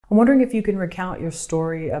I'm wondering if you can recount your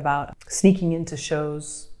story about sneaking into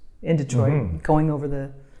shows in Detroit, going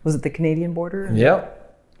over was it the Canadian border? Yep.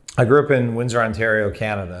 I grew up in Windsor, Ontario,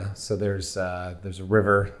 Canada. So there's a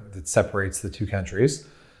river that separates the two countries.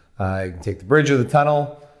 You can take the bridge or the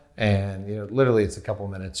tunnel, and literally it's a couple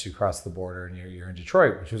minutes you cross the border and you're in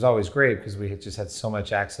Detroit, which was always great because we just had so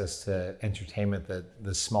much access to entertainment that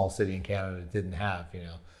the small city in Canada didn't have. You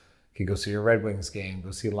could go see a Red Wings game,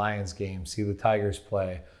 go see a Lions game, see the Tigers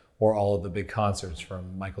play, or all of the big concerts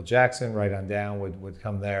from Michael Jackson right on down would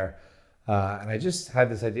come there. And I just had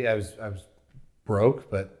this idea. I was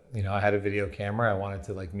broke, but I had a video camera. I wanted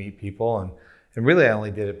to meet people, and really I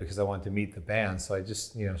only did it because I wanted to meet the band. So I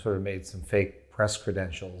just sort of made some fake press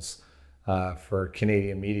credentials for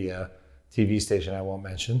Canadian media, TV station I won't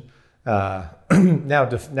mention, now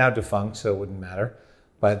defunct, so it wouldn't matter.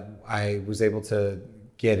 But I was able to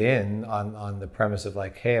get in on the premise of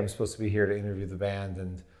hey, I'm supposed to be here to interview the band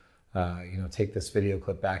and take this video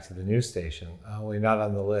clip back to the news station. Oh, well, you're not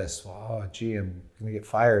on the list. Well, gee, I'm gonna get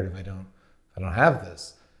fired if I don't have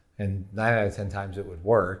this. And 9 out of 10 times it would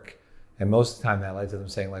work. And most of the time that led to them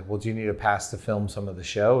saying well, do you need a pass to film some of the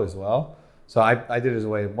show as well? So I did it as a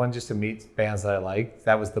way, one, just to meet bands that I liked.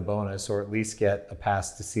 That was the bonus, or at least get a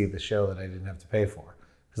pass to see the show that I didn't have to pay for.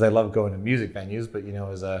 Because I love going to music venues, but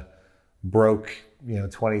as a broke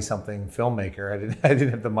 20-something filmmaker, I didn't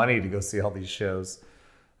have the money to go see all these shows.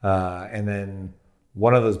 And then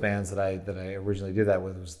one of those bands that I originally did that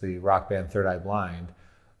with was the rock band Third Eye Blind,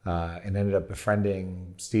 and ended up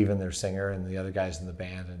befriending Steven, their singer, and the other guys in the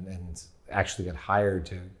band, and actually got hired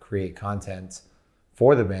to create content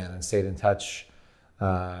for the band and stayed in touch.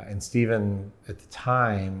 And Steven at the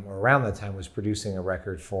time, or around that time, was producing a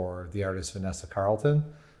record for the artist Vanessa Carlton.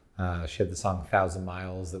 She had the song 1,000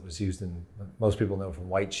 Miles that was used in, most people know from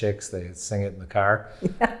White Chicks, they sing it in the car.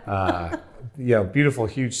 Beautiful,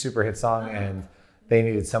 huge, super hit song, and they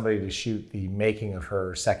needed somebody to shoot the making of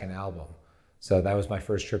her second album. So that was my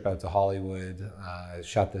first trip out to Hollywood. I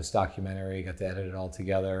shot this documentary, got to edit it all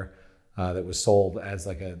together. That was sold as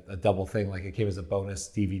a double thing, it came as a bonus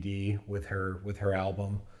DVD with her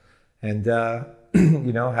album. And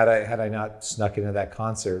had I not snuck into that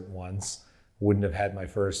concert once, wouldn't have had my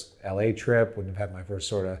first LA trip, wouldn't have had my first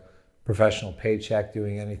sort of professional paycheck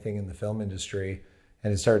doing anything in the film industry.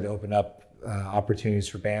 And it started to open up opportunities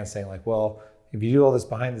for bands saying well, if you do all this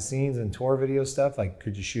behind the scenes and tour video stuff,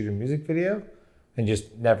 could you shoot a music video? And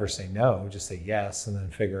just never say no, just say yes, and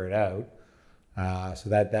then figure it out.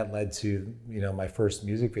 So that led to, my first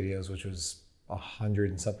music videos, which was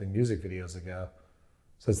 100 and something music videos ago.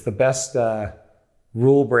 So it's the best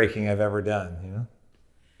rule breaking I've ever done,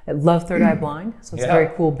 I love Third Eye Blind, so it's a very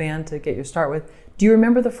cool band to get your start with. Do you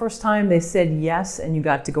remember the first time they said yes and you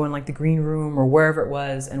got to go in the green room or wherever it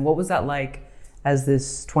was, and what was that like as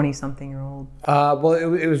this 20-something-year-old? Well,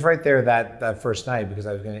 it was right there that first night because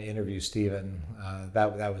I was going to interview Steven.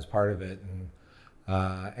 That was part of it,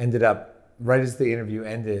 and ended up, right as the interview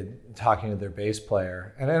ended, talking to their bass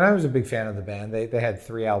player. And I was a big fan of the band. They had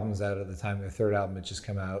 3 albums out at the time. Their third album had just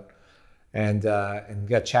come out. And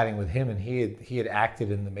got chatting with him, and he had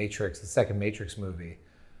acted in the second Matrix movie.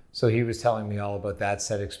 So he was telling me all about that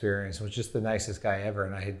set experience. Was just the nicest guy ever.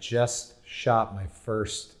 And I had just shot my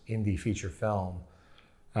first indie feature film.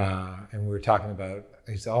 And we were talking about,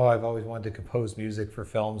 he said, I've always wanted to compose music for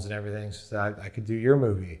films and everything. So I could do your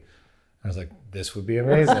movie. I was like, this would be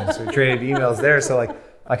amazing. So we traded emails there. So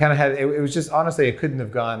I kind of had, it was just, honestly, it couldn't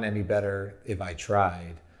have gone any better if I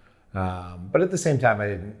tried. But at the same time, I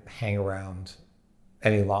didn't hang around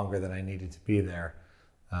any longer than I needed to be there.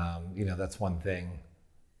 That's one thing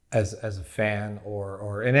as a fan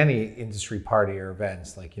or in any industry party or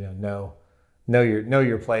events, know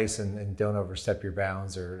your place and don't overstep your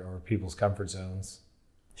bounds or people's comfort zones.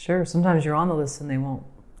 Sure. Sometimes you're on the list and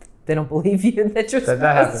they don't believe you that you're supposed to be.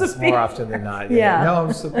 That happens more often than not. Yeah. No,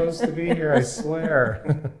 I'm supposed to be here, I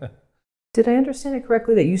swear. Did I understand it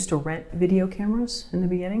correctly that you used to rent video cameras in the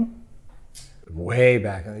beginning? Way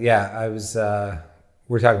back. Yeah, I was,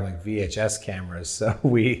 we're talking VHS cameras. So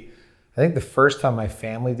I think the first time my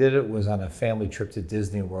family did it was on a family trip to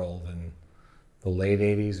Disney World in the late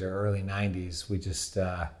 80s or early 90s. We just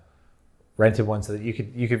rented one so that you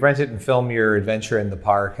could rent it and film your adventure in the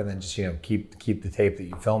park and then just, keep the tape that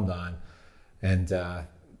you filmed on. And that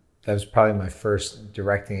was probably my first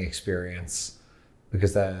directing experience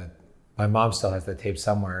because my mom still has that tape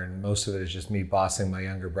somewhere, and most of it is just me bossing my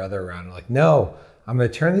younger brother around. I'm like, no, I'm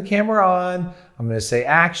going to turn the camera on, I'm going to say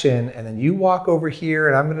action, and then you walk over here,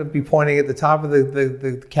 and I'm going to be pointing at the top of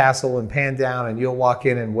the castle and pan down, and you'll walk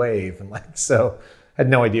in and wave. And so I had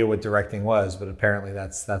no idea what directing was, but apparently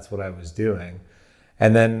that's what I was doing.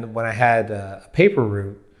 And then when I had a paper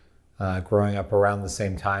route growing up around the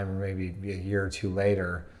same time, or maybe a year or two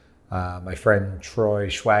later, my friend Troy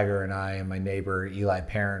Schwager and I and my neighbor Eli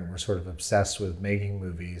Parent were sort of obsessed with making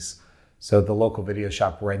movies. So the local video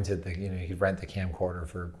shop rented you could rent the camcorder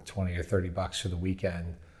for 20 or 30 bucks for the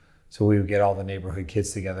weekend. So we would get all the neighborhood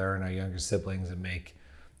kids together and our younger siblings and make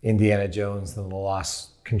Indiana Jones and the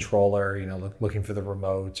Lost Controller, looking for the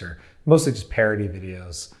remote, or mostly just parody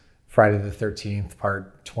videos. Friday the 13th,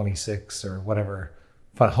 part 26 or whatever.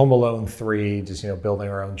 Home Alone 3, just, building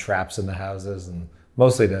our own traps in the houses, and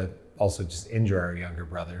mostly to also just injure our younger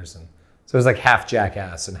brothers. And so it was like half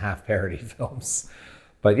Jackass and half parody films.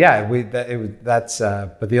 But yeah,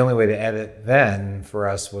 but the only way to edit then for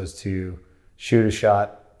us was to shoot a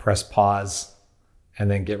shot, press pause, and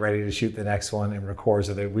then get ready to shoot the next one and record.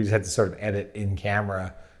 So that we just had to sort of edit in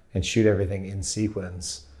camera and shoot everything in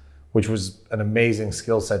sequence, which was an amazing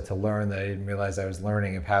skill set to learn that I didn't realize I was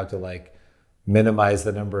learning, of how to minimize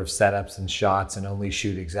the number of setups and shots and only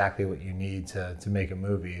shoot exactly what you need to make a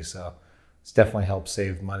movie. So it's definitely helped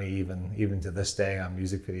save money even to this day on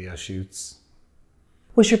music video shoots.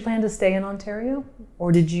 Was your plan to stay in Ontario,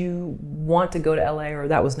 or did you want to go to LA, or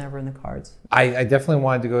that was never in the cards? I definitely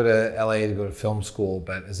wanted to go to LA to go to film school,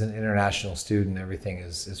 but as an international student, everything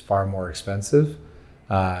is far more expensive.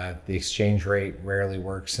 The exchange rate rarely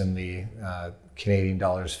works in the Canadian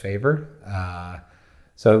dollar's favor.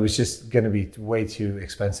 So it was just going to be way too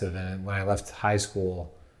expensive. And when I left high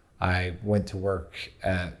school, I went to work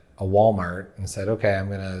at a Walmart and said, okay, I'm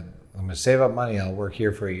gonna save up money. I'll work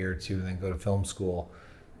here for a year or two and then go to film school.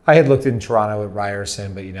 I had looked in Toronto at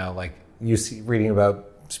Ryerson, but reading about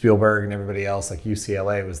Spielberg and everybody else,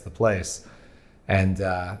 UCLA was the place. And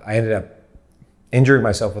I ended up injuring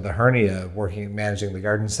myself with a hernia managing the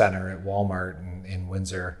garden center at Walmart in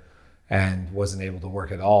Windsor, and wasn't able to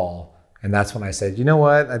work at all. And that's when I said, you know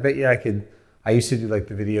what, I bet you I could. I used to do the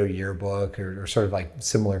video yearbook or sort of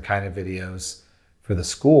similar kind of videos for the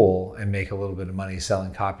school and make a little bit of money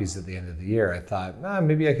selling copies at the end of the year. I thought,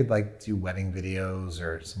 maybe I could do wedding videos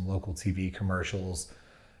or some local TV commercials.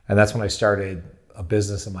 And that's when I started a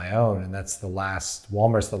business of my own. And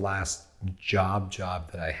Walmart's the last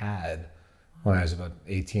job that I had when I was about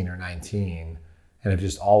 18 or 19. And I've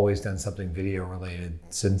just always done something video related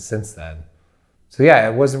since then. So yeah,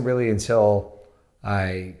 it wasn't really until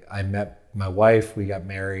I met my wife, we got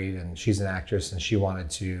married, and she's an actress and she wanted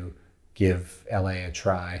to give LA a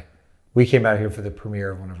try. We came out here for the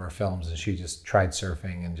premiere of one of our films, and she just tried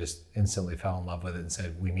surfing and just instantly fell in love with it and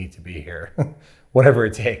said, we need to be here, whatever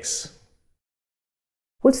it takes.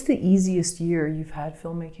 What's the easiest year you've had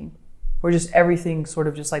filmmaking? Or just everything sort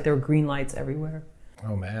of just there were green lights everywhere?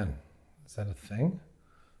 Oh man, is that a thing?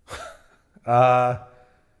 I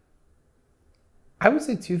would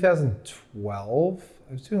say 2012.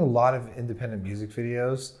 I was doing a lot of independent music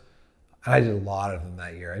videos. And I did a lot of them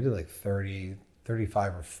that year. I did 30,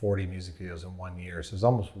 35 or 40 music videos in 1 year. So it was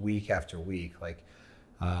almost week after week.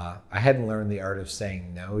 I hadn't learned the art of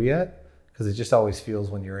saying no yet, because it just always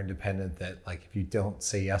feels when you're independent that if you don't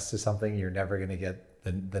say yes to something, you're never going to get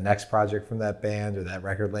the next project from that band or that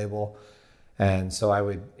record label. And so I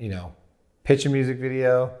would, pitch a music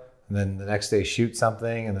video, and then the next day shoot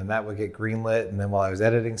something, and then that would get greenlit. And then while I was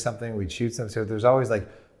editing something, we'd shoot something. So there's always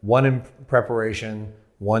one in preparation,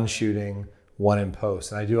 one shooting, one in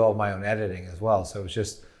post. And I do all of my own editing as well. So it was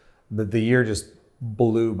just, the year just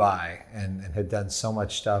blew by, and had done so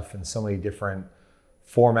much stuff in so many different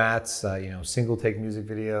formats, single take music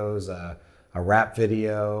videos, a rap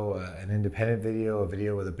video, an independent video, a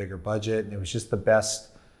video with a bigger budget. And it was just the best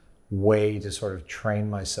way to sort of train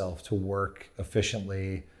myself to work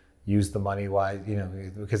efficiently, use the money wise,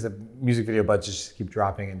 because the music video budgets just keep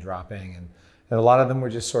dropping and dropping. And a lot of them were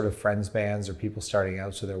just sort of friends bands or people starting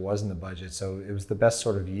out, so there wasn't a budget. So it was the best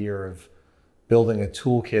sort of year of building a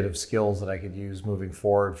toolkit of skills that I could use moving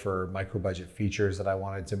forward for micro budget features that I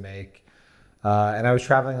wanted to make. And I was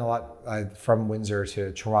traveling a lot from Windsor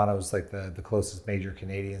to Toronto's the closest major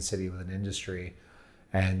Canadian city with an industry.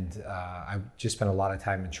 And I just spent a lot of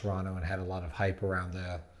time in Toronto and had a lot of hype around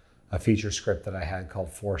a feature script that I had called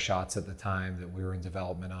 4 Shots at the time that we were in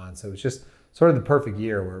development on. So it was just sort of the perfect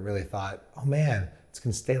year where I really thought, oh man, it's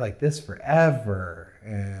going to stay like this forever.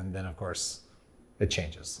 And then of course it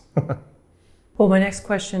changes. Well, my next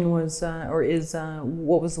question was,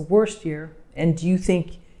 what was the worst year? And do you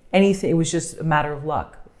think it was just a matter of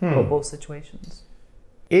luck for both situations?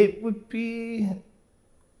 It would be,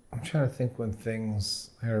 I'm trying to think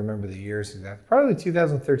I remember the years exactly. Probably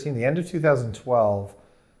 2013, the end of 2012.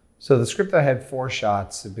 So the script I had 4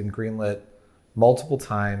 Shots had been greenlit multiple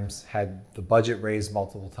times, had the budget raised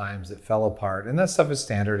multiple times. It fell apart. And that stuff is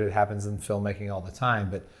standard. It happens in filmmaking all the time.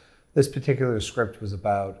 But this particular script was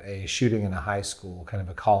about a shooting in a high school, kind of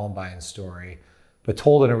a Columbine story, but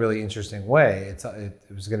told in a really interesting way.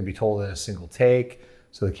 It was going to be told in a single take,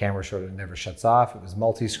 so the camera sort of never shuts off. It was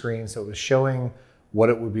multi-screen, so it was showing what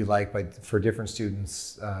it would be like for different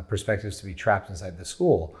students' perspectives to be trapped inside the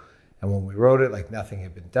school. And when we wrote it, like nothing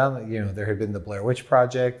had been done. You know, there had been the Blair Witch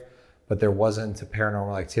Project, but there wasn't a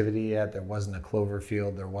Paranormal Activity yet. There wasn't a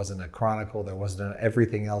Cloverfield. There wasn't a Chronicle. There wasn't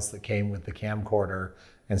everything else that came with the camcorder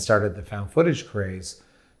and started the found footage craze.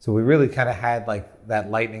 So we really kind of had like that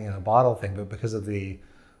lightning in a bottle thing, but because of the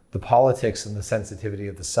politics and the sensitivity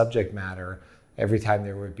of the subject matter, every time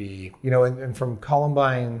there would be, you know, and from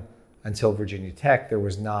Columbine until Virginia Tech, there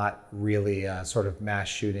was not really a sort of mass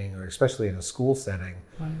shooting, or especially in a school setting.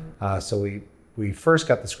 So we first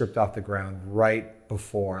got the script off the ground right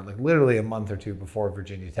before, like literally a month or two before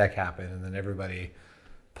Virginia Tech happened, and then everybody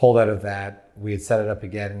pulled out of that. We had set it up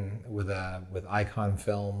again with Icon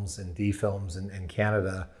Films and D Films in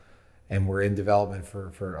Canada, and we're in development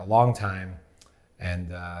for a long time. And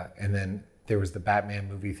then there was the Batman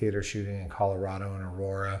movie theater shooting in Colorado and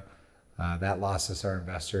Aurora. That lost us our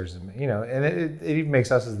investors, and you know, and it even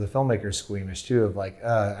makes us as the filmmakers squeamish too. Of like,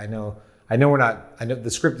 I know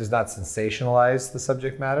the script does not sensationalize the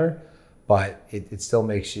subject matter, but it still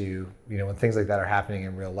makes you, you know, when things like that are happening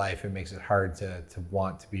in real life, it makes it hard to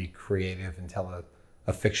want to be creative and tell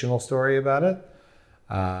a fictional story about it.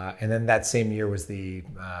 And then that same year was the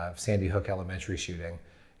Sandy Hook Elementary shooting,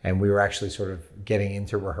 and we were actually sort of getting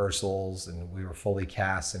into rehearsals, and we were fully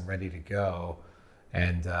cast and ready to go.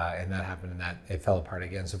 And that happened, and that it fell apart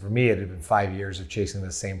again. So for me, it had been 5 years of chasing the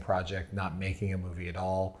same project, not making a movie at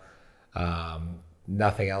all.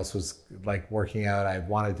 Nothing else was like working out. I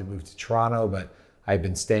wanted to move to Toronto, but I'd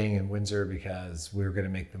been staying in Windsor because we were going to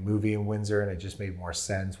make the movie in Windsor, and it just made more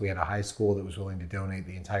sense. We had a high school that was willing to donate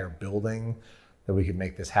the entire building that we could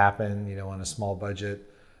make this happen, you know, on a small budget.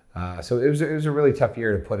 So it was a really tough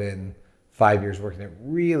year to put in 5 years working it.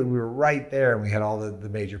 Really, we were right there, and we had all the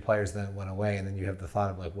major players. Then it went away, and then you have the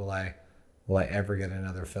thought of like, will I ever get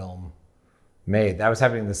another film made? That was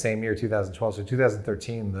happening the same year, 2012. So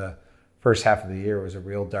 2013, the first half of the year was a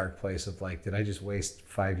real dark place of like, did I just waste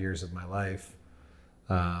 5 years of my life?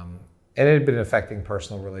 And it had been affecting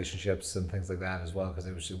personal relationships and things like that as well, because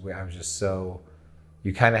I was just so,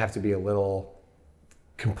 you kind of have to be a little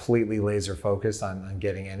completely laser focused on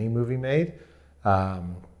getting any movie made.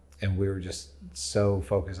 And we were just so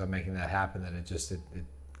focused on making that happen that it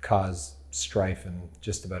caused strife in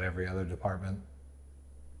just about every other department.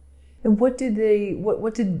 And what did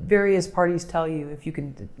various parties tell you, if you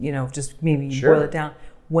can, you know, just maybe Sure. boil it down,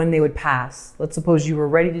 when they would pass? Let's suppose you were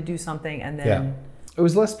ready to do something, and then... Yeah. It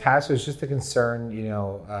was less pass. It was just a concern, you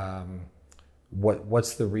know,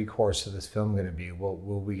 what's the recourse to this film going to be?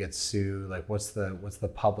 Will we get sued? Like, what's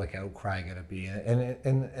the public outcry going to be? And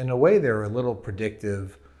in a way, they were a little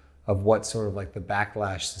predictive of what sort of like the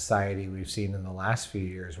backlash society we've seen in the last few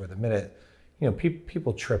years, where the minute, you know,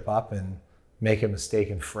 people trip up and make a mistake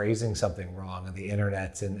in phrasing something wrong on the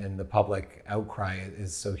internet, and the public outcry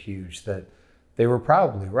is so huge that they were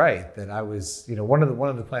probably right. That I was, you know, one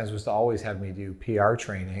of the plans was to always have me do PR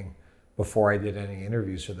training before I did any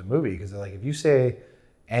interviews for the movie, because they're like, if you say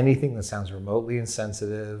anything that sounds remotely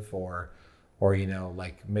insensitive or you know,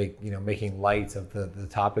 like making light of the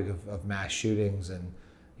topic of mass shootings and,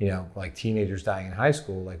 you know, like teenagers dying in high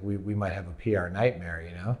school, like we might have a PR nightmare,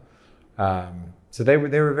 you know. So they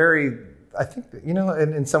were very, I think, you know,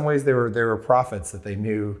 and in some ways they were prophets, that they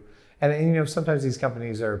knew. And you know, sometimes these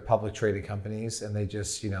companies are public traded companies, and they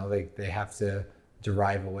just, you know, they have to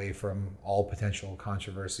derive away from all potential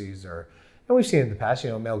controversies. And we've seen in the past, you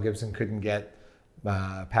know, Mel Gibson couldn't get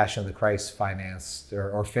Passion of the Christ financed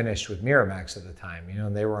or finished with Miramax at the time, you know,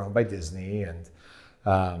 and they were owned by Disney, and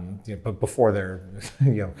you know, but before their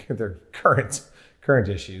you know, their current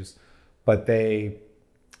issues. But they,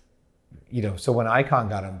 you know, so when Icon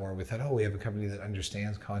got on board, we thought, oh, we have a company that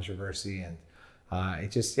understands controversy, and it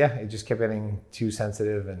just kept getting too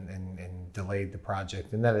sensitive and delayed the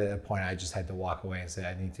project. And then at a point, I just had to walk away and say,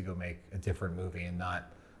 I need to go make a different movie and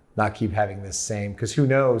not keep having this same, because who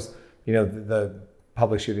knows, you know, the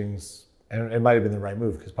public shootings, and it might have been the right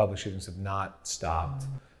move, because public shootings have not stopped.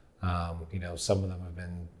 You know, some of them have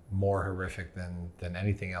been more horrific than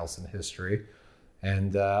anything else in history.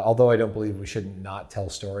 And although I don't believe we shouldn't not tell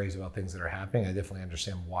stories about things that are happening, I definitely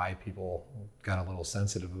understand why people got a little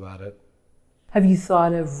sensitive about it. Have you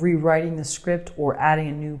thought of rewriting the script or adding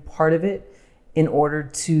a new part of it in order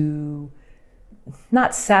to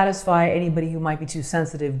not satisfy anybody who might be too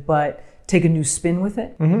sensitive, but take a new spin with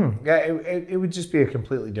it? Mm-hmm. Yeah, it would just be a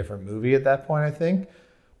completely different movie at that point, I think.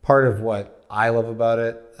 Part of what I love about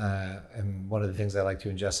it, and one of the things I like to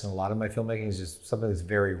ingest in a lot of my filmmaking, is just something that's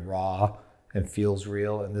very raw and feels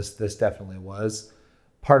real, and this definitely was.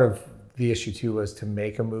 Part of the issue too was to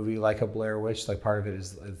make a movie like a Blair Witch. Like part of it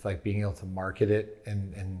is it's like being able to market it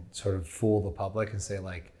and sort of fool the public and say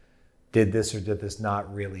like, did this or did this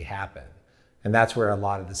not really happen? And that's where a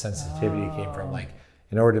lot of the sensitivity came from. Like,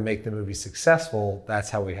 in order to make the movie successful, that's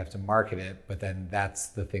how we have to market it. But then that's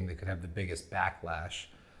the thing that could have the biggest backlash.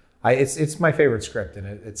 It's my favorite script, and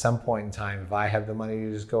at some point in time, if I have the money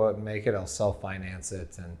to just go out and make it, I'll self-finance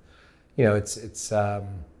it. And you know,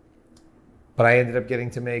 but I ended up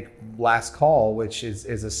getting to make Last Call, which is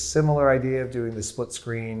a similar idea of doing the split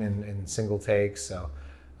screen and single takes. So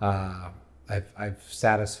I've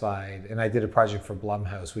satisfied, and I did a project for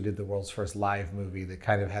Blumhouse. We did the world's first live movie that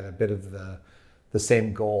kind of had a bit of the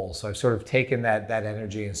same goal. So I've sort of taken that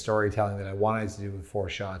energy and storytelling that I wanted to do with 4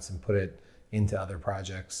 shots and put it into other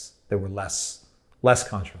projects that were less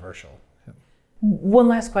controversial. One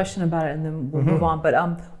last question about it, and then we'll move on. But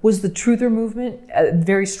was the truther movement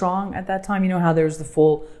very strong at that time? You know how there's the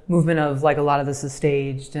full movement of like a lot of this is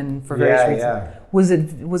staged and for various reasons. Yeah.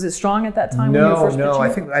 Was it strong at that time? No, when you were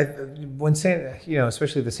first I think when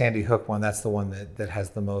especially the Sandy Hook one, that's the one that has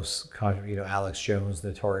the most. Alex Jones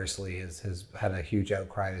notoriously has had a huge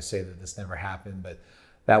outcry to say that this never happened, but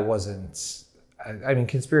that wasn't. I mean,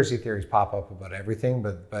 conspiracy theories pop up about everything,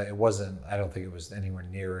 but it wasn't. I don't think it was anywhere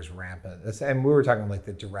near as rampant. And we were talking like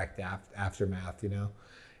the direct aftermath,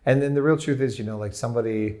 And then the real truth is, like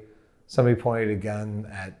somebody pointed a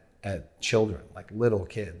gun at children, like little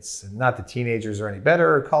kids, and not the teenagers are any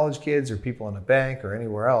better, or college kids, or people in a bank, or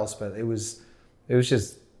anywhere else. But it was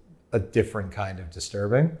just a different kind of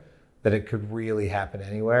disturbing that it could really happen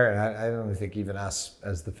anywhere. And I don't think even us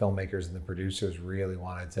as the filmmakers and the producers really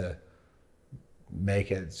wanted to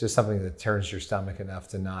make it. It's just something that turns your stomach enough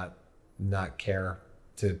to not care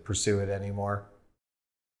to pursue it anymore.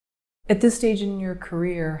 At this stage in your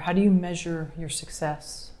career, how do you measure your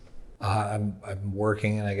success? I'm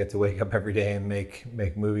working, and I get to wake up every day and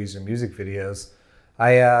make movies or music videos.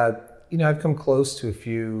 I've come close to a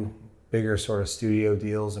few bigger sort of studio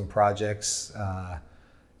deals and projects.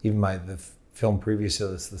 Even the film previous to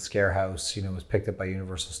this, The Scare House, was picked up by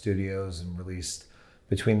Universal Studios and released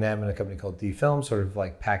between them and a company called D Film, sort of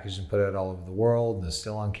like packaged and put out all over the world, and is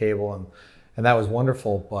still on cable, and that was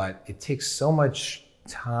wonderful. But it takes so much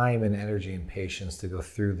time and energy and patience to go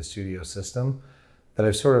through the studio system that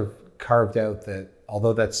I've sort of carved out that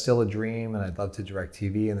although that's still a dream, and I'd love to direct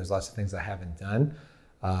TV, and there's lots of things I haven't done,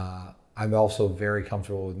 I'm also very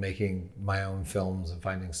comfortable with making my own films and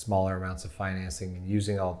finding smaller amounts of financing and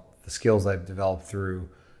using all the skills I've developed through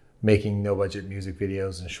making no-budget music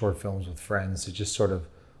videos and short films with friends to just sort of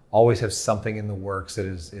always have something in the works that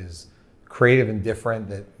is creative and different.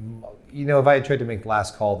 That, if I had tried to make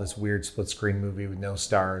Last Call, this weird split-screen movie with no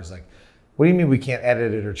stars, like, what do you mean we can't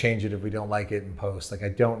edit it or change it if we don't like it in post? Like, I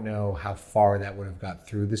don't know how far that would have got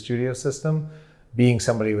through the studio system, being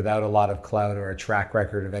somebody without a lot of clout or a track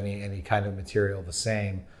record of any kind of material the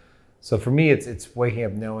same. So for me, it's waking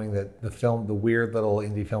up knowing that the weird little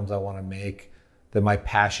indie films I want to make, that my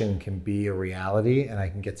passion can be a reality and I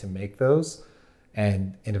can get to make those.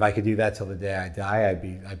 And if I could do that till the day I die,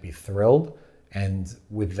 I'd be thrilled. And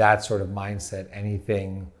with that sort of mindset,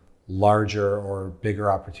 anything larger or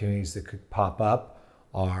bigger opportunities that could pop up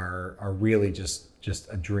are really just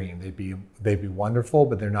a dream. They'd be wonderful,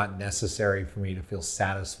 but they're not necessary for me to feel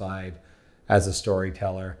satisfied as a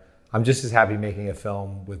storyteller. I'm just as happy making a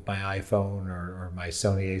film with my iPhone or my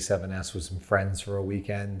Sony A7S with some friends for a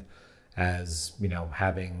weekend as,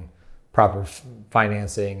 having proper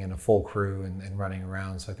financing and a full crew and running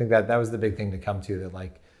around. So I think that was the big thing to come to, that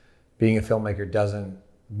like being a filmmaker doesn't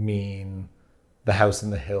mean the house in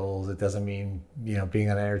the hills. It doesn't mean, being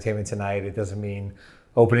on Entertainment Tonight. It doesn't mean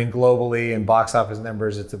opening globally and box office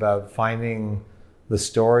numbers. It's about finding the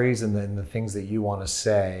stories and then the things that you want to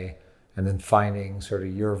say, and then finding sort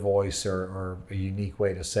of your voice or a unique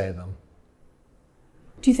way to say them.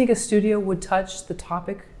 Do you think a studio would touch the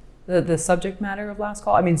topic, the subject matter of Last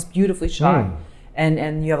Call? I mean, it's beautifully shot,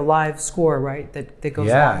 and you have a live score, right, that goes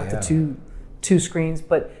along with the two screens.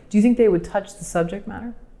 But do you think they would touch the subject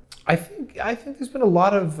matter? I think there's been a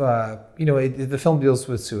lot of the film deals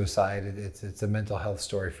with suicide. It's a mental health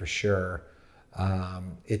story for sure.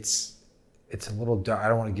 It's a little dark. I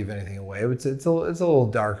don't want to give anything away, but it's a little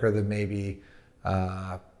darker than maybe.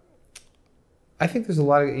 I think there's a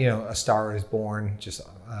lot of, A Star Is Born just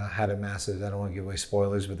had a massive, I don't want to give away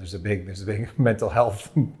spoilers, but there's a big mental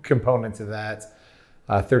health component to that.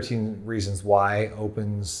 13 Reasons Why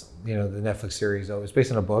opens, the Netflix series. It's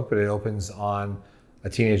based on a book, but it opens on a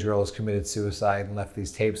teenage girl who's committed suicide and left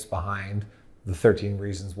these tapes behind. The 13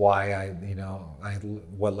 Reasons Why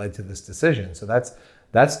what led to this decision. So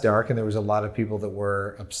that's dark, and there was a lot of people that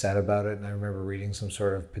were upset about it. And I remember reading some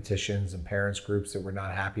sort of petitions and parents groups that were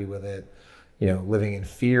not happy with it, living in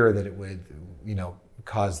fear that it would,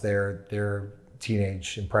 cause their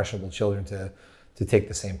teenage impressionable children to take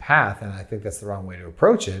the same path. And I think that's the wrong way to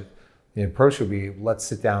approach it. The approach would be, let's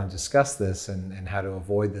sit down and discuss this and how to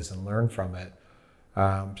avoid this and learn from it.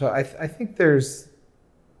 So I think there's,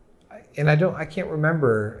 and I can't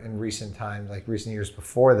remember in recent times, like recent years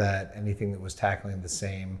before that, anything that was tackling the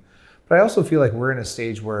same. But I also feel like we're in a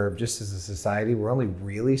stage where, just as a society, we're only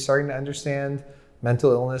really starting to understand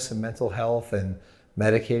mental illness and mental health and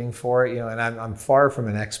medicating for it. And I'm far from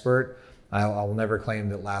an expert. I will never claim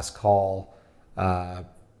that Last Call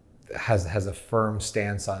has a firm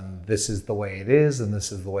stance on this is the way it is and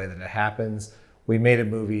this is the way that it happens. We made a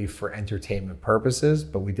movie for entertainment purposes,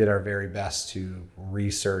 but we did our very best to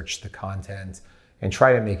research the content and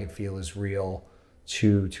try to make it feel as real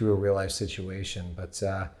to a real life situation. But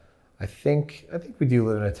I think we do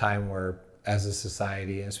live in a time where, as a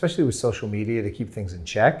society, and especially with social media, to keep things in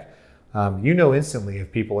check, instantly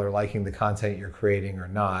if people are liking the content you're creating or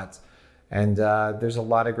not. And there's a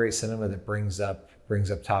lot of great cinema that brings up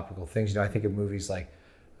topical things. I think of movies like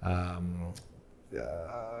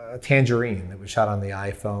Tangerine, that was shot on the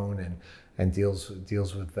iPhone and deals with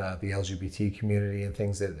the LGBT community and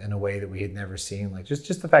things that in a way that we had never seen. Like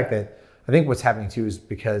just the fact that I think what's happening too is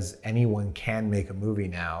because anyone can make a movie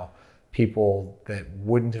now. People that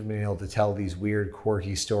wouldn't have been able to tell these weird,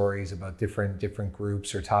 quirky stories about different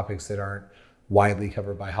groups or topics that aren't widely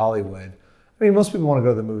covered by Hollywood. I mean, most people want to go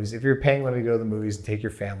to the movies. If you're paying money to go to the movies and take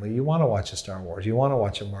your family, you want to watch a Star Wars, you want to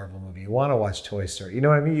watch a Marvel movie, you want to watch Toy Story. You know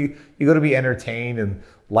what I mean? You go to be entertained, and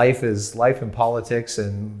life and politics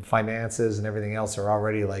and finances and everything else are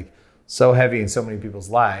already like so heavy in so many people's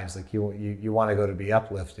lives. Like you want to go to be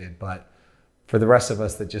uplifted, but for the rest of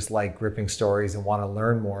us that just like gripping stories and want to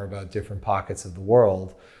learn more about different pockets of the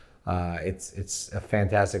world, it's a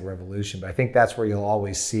fantastic revolution. But I think that's where you'll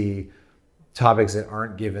always see topics that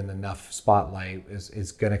aren't given enough spotlight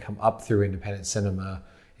is going to come up through independent cinema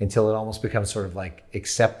until it almost becomes sort of like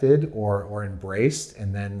accepted or embraced,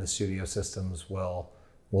 and then the studio systems will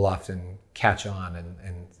often catch on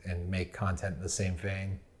and make content in the same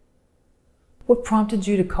vein. What prompted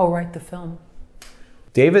you to co-write the film?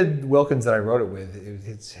 David Wilkins, that I wrote it with,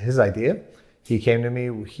 it's his idea. He came to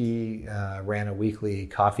me. He ran a weekly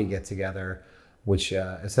coffee get-together, which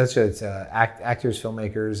essentially it's actors,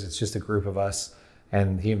 filmmakers. It's just a group of us,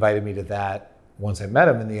 and he invited me to that once I met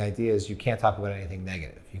him. And the idea is you can't talk about anything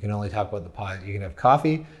negative. You can only talk about the positive. You can have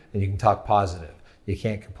coffee and you can talk positive. You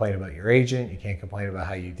can't complain about your agent. You can't complain about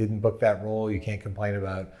how you didn't book that role. You can't complain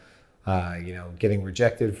about getting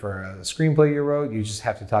rejected for a screenplay you wrote. You just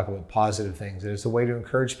have to talk about positive things. And it's a way to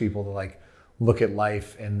encourage people to like look at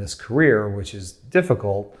life and this career, which is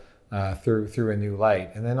difficult, through a new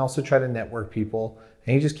light. And then also try to network people.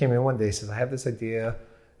 And he just came in one day and says, I have this idea.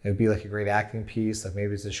 It would be like a great acting piece. Like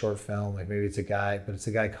maybe it's a short film, like maybe it's a guy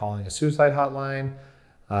calling a suicide hotline.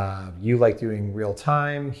 You like doing real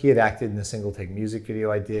time. He had acted in a single take music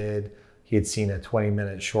video I did. He had seen a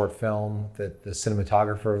 20-minute short film that the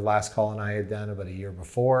cinematographer of Last Call and I had done about a year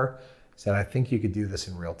before. He said, I think you could do this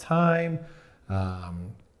in real time.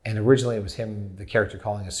 And originally it was him, the character,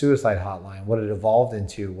 calling a suicide hotline. What it evolved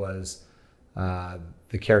into was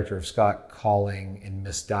the character of Scott calling and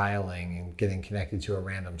misdialing and getting connected to a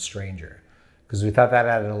random stranger. Because we thought that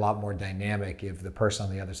added a lot more dynamic if the person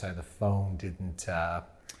on the other side of the phone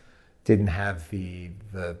didn't have the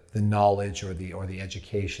knowledge or the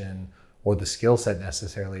education or the skill set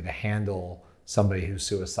necessarily to handle somebody who's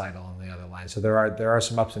suicidal on the other line. So there are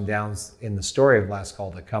some ups and downs in the story of Last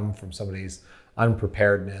Call that come from somebody's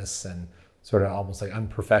unpreparedness and sort of almost like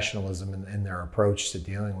unprofessionalism in their approach to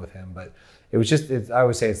dealing with him. But it was I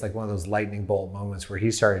would say it's like one of those lightning bolt moments where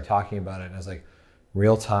he started talking about it and I was like,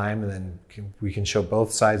 real time, and then we can show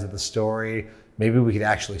both sides of the story. Maybe we could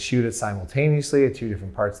actually shoot it simultaneously at two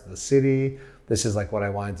different parts of the city. This is like what I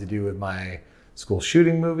wanted to do with my school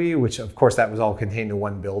shooting movie, which of course that was all contained in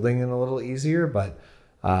one building and a little easier, but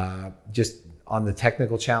just on the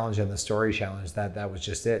technical challenge and the story challenge, that was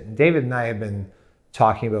just it. And David and I had been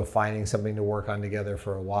talking about finding something to work on together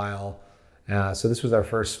for a while. So this was our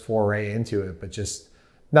first foray into it, but just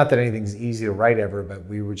not that anything's easy to write ever, but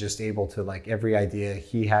we were just able to, like, every idea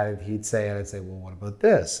he had, he'd say it, I'd say, well, what about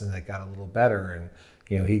this? And it got a little better.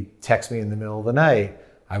 And, he'd text me in the middle of the night.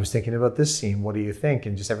 I was thinking about this scene. What do you think?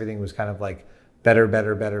 And just everything was kind of like better,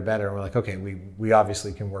 better, better, better. And we're like, okay, we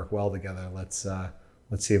obviously can work well together. Let's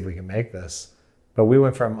see if we can make this. But we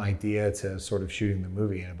went from idea to sort of shooting the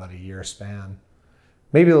movie in about a year span,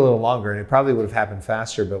 maybe a little longer, and it probably would have happened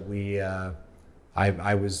faster. But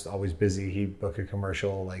I was always busy. He'd book a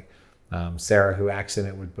commercial, like Sarah, who acts in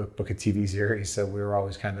it, would book a TV series. So we were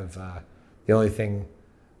always kind of the only thing.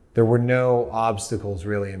 There were no obstacles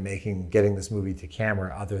really in getting this movie to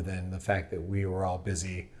camera, other than the fact that we were all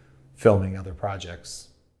busy filming other projects.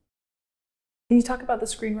 Can you talk about the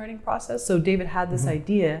screenwriting process? So David had this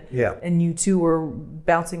idea, and you two were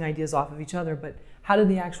bouncing ideas off of each other, but how did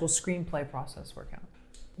the actual screenplay process work out?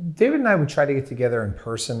 David and I would try to get together in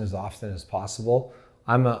person as often as possible.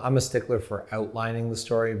 I'm a stickler for outlining the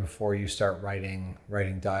story before you start writing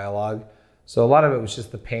dialogue. So a lot of it was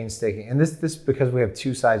just the painstaking, and this because we have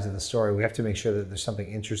two sides of the story, we have to make sure that there's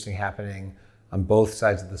something interesting happening on both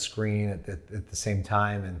sides of the screen at the same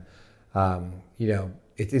time. And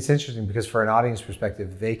it's interesting because for an audience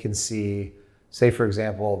perspective, they can see, say for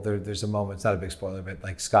example, there's a moment, it's not a big spoiler, but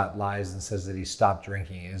like Scott lies and says that he stopped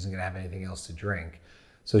drinking, he isn't gonna have anything else to drink.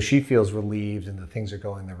 So she feels relieved and that things are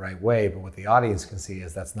going the right way, but what the audience can see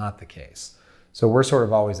is that's not the case. So we're sort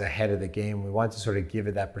of always ahead of the game. We want to sort of give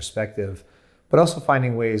it that perspective, but also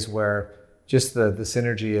finding ways where just the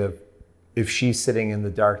synergy of, if she's sitting in the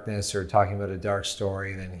darkness or talking about a dark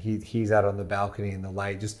story, then he's out on the balcony in the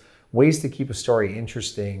light, just ways to keep a story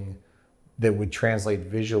interesting that would translate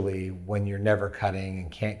visually when you're never cutting and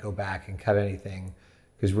can't go back and cut anything.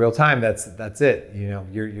 Because real time, that's it.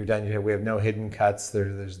 You're done. We have no hidden cuts.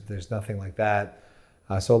 There's nothing like that.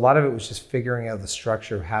 So a lot of it was just figuring out the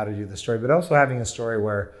structure of how to do the story, but also having a story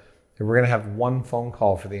where we're going to have one phone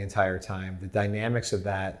call for the entire time. The dynamics of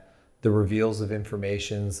that, the reveals of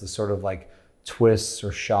informations, the sort of like twists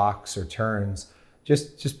or shocks or turns,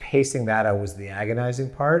 just pacing that out was the agonizing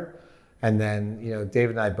part. And then,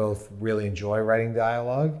 David and I both really enjoy writing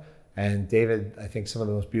dialogue. And David, I think some of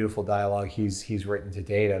the most beautiful dialogue he's written to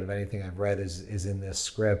date out of anything I've read is in this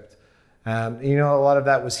script. A lot of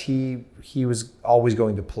that was he was always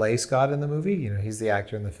going to play Scott in the movie. He's the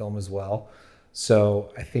actor in the film as well.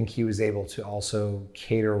 So I think he was able to also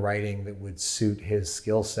cater writing that would suit his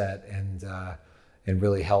skill set and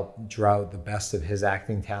really help draw out the best of his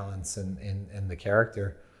acting talents and the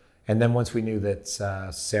character. And then once we knew that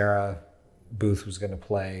Sarah Booth was going to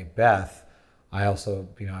play Beth, I also,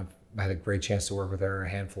 I've had a great chance to work with her a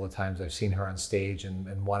handful of times. I've seen her on stage in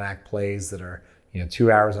one-act plays that are 2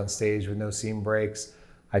 hours on stage with no scene breaks.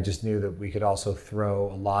 I just knew that we could also throw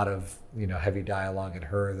a lot of heavy dialogue at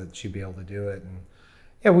her, that she'd be able to do it.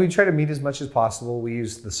 And we try to meet as much as possible. We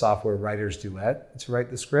use the software Writer's Duet to write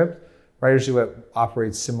the script. Writer's Duet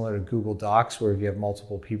operates similar to Google Docs, where if you have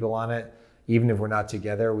multiple people on it, even if we're not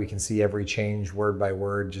together, we can see every change word by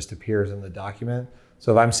word just appears in the document.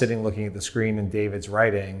 So if I'm sitting looking at the screen and David's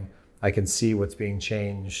writing, I can see what's being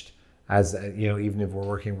changed as even if we're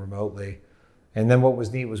working remotely. And then what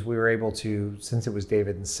was neat was we were able to, since it was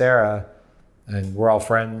David and Sarah, and we're all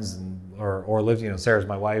friends or lived, Sarah's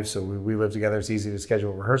my wife, so we live together. It's easy to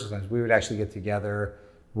schedule rehearsal times. We would actually get together,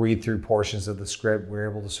 read through portions of the script. We were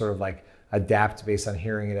able to sort of like adapt based on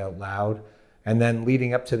hearing it out loud. And then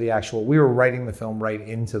leading up to we were writing the film right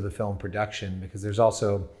into the film production, because there's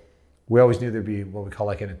also, we always knew there'd be what we call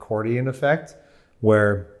like an accordion effect,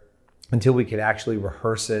 where until we could actually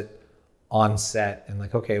rehearse it on set and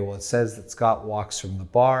like, okay, well, it says that Scott walks from the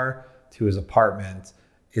bar to his apartment.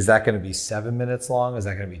 Is that going to be 7 minutes long? Is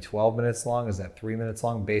that going to be 12 minutes long? Is that 3 minutes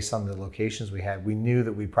long? Based on the locations we had, we knew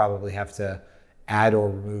that we probably have to add or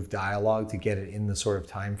remove dialogue to get it in the sort of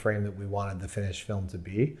time frame that we wanted the finished film to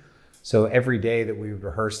be. So every day that we would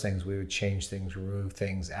rehearse things, we would change things, remove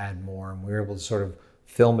things, add more, and we were able to sort of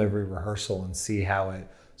film every rehearsal and see how it,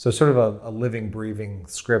 so sort of a living, breathing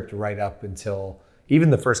script right up until even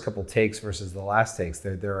the first couple takes versus the last takes.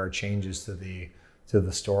 There are changes to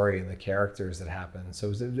the story and the characters that happen. So it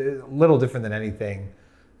was a little different than anything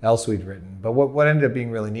else we'd written. But what ended up being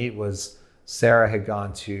really neat was Sarah had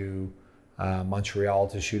gone to Montreal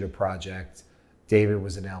to shoot a project. David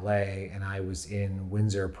was in LA and I was in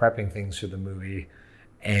Windsor prepping things for the movie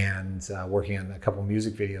and working on a couple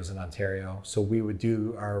music videos in Ontario. So we would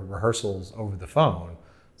do our rehearsals over the phone.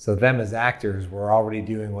 So them as actors were already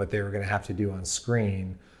doing what they were going to have to do on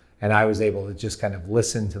screen. And I was able to just kind of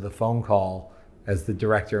listen to the phone call as the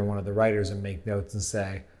director and one of the writers and make notes and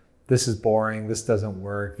say, this is boring, this doesn't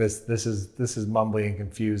work, this is mumbly and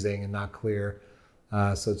confusing and not clear.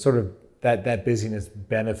 So it's sort of that busyness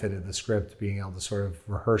benefited the script, being able to sort of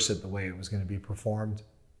rehearse it the way it was going to be performed.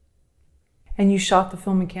 And you shot the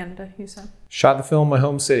film in Canada, you said? Shot the film in my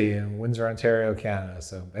home city in Windsor, Ontario, Canada.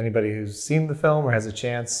 So anybody who's seen the film or has a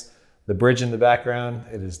chance, the bridge in the background,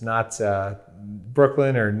 it is not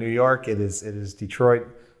Brooklyn or New York. It is Detroit,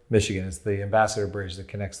 Michigan. It's the Ambassador Bridge that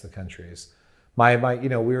connects the countries.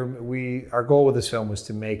 Our goal with this film was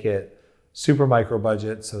to make it super micro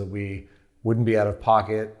budget so that we wouldn't be out of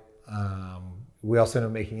pocket. We also know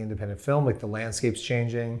making independent film, like the landscape's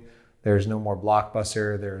changing. There's no more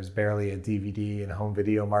Blockbuster. There's barely a DVD and home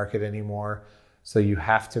video market anymore. So you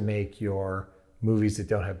have to make your movies that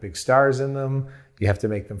don't have big stars in them. You have to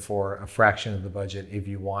make them for a fraction of the budget if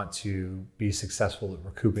you want to be successful at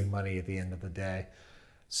recouping money at the end of the day.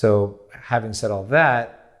 So having said all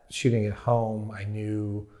that, shooting at home, I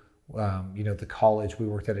knew, the college, we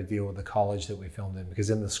worked out a deal with the college that we filmed in, because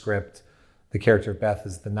in the script, the character of Beth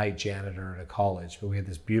is the night janitor at a college, but we had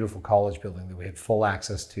this beautiful college building that we had full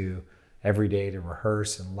access to every day to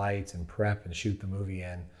rehearse and light and prep and shoot the movie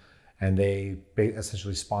in. And they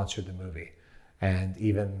essentially sponsored the movie and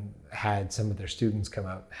even had some of their students come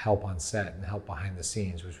out and help on set and help behind the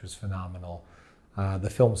scenes, which was phenomenal. The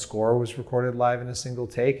film score was recorded live in a single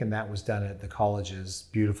take, and that was done at the college's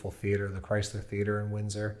beautiful theater, the Chrysler Theater in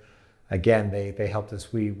Windsor. Again, they helped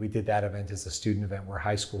us. We did that event as a student event where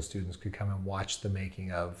high school students could come and watch the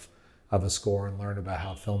making of a score and learn about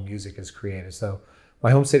how film music is created. So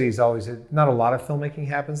my home city is always, not a lot of filmmaking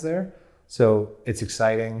happens there. So it's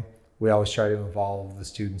exciting. We always try to involve the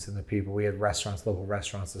students and the people. We had local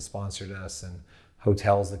restaurants that sponsored us, and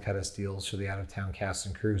hotels that cut us deals for the out-of-town cast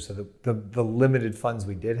and crew. So the limited funds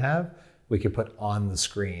we did have, we could put on the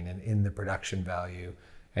screen and in the production value,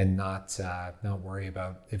 and not worry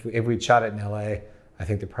about, if we'd shot it in LA, I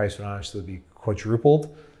think the price would honestly be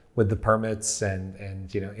quadrupled with the permits and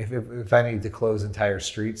if I needed to close entire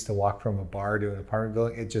streets to walk from a bar to an apartment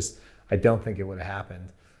building, I don't think it would have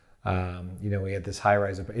happened. We had this high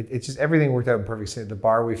rise, it just, everything worked out in perfect. The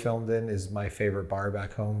bar we filmed in is my favorite bar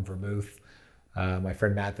back home, Vermouth. My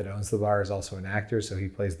friend Matt that owns the bar is also an actor, so he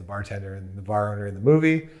plays the bartender and the bar owner in the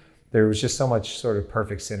movie. There was just so much sort of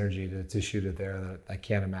perfect synergy to shoot it there that I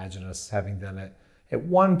can't imagine us having done it. At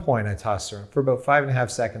one point I tossed her, for about 5.5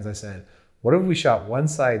 seconds, I said, what if we shot one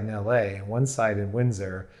side in LA and one side in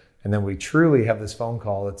Windsor, and then we truly have this phone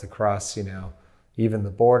call that's across, even the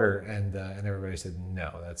border, and everybody said,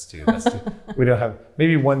 no, that's too. We don't have,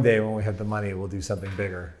 maybe one day when we have the money, we'll do something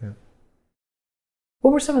bigger. Yeah.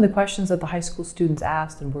 What were some of the questions that the high school students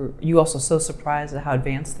asked, and were you also so surprised at how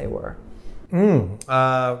advanced they were?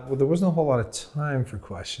 Well, there wasn't a whole lot of time for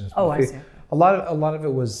questions. Oh, I see. A lot of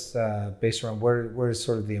it was based around where is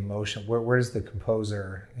sort of the emotion, where does the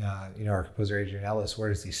composer, our composer Adrian Ellis, where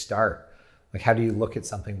does he start? Like, how do you look at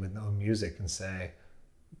something with no music and say,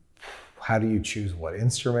 how do you choose what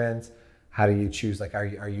instrument? How do you choose, like,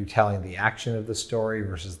 are you telling the action of the story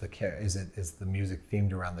versus is the music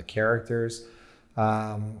themed around the characters?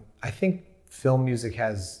 I think film music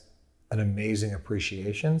has an amazing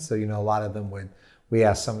appreciation. So, a lot of them we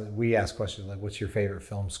ask questions like, what's your favorite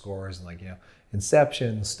film scores? And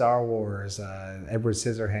Inception, Star Wars, Edward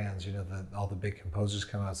Scissorhands, all the big composers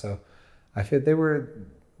come out. So I feel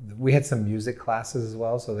we had some music classes as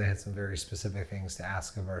well. So they had some very specific things to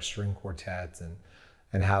ask of our string quartet and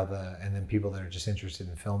then people that are just interested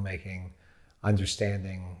in filmmaking,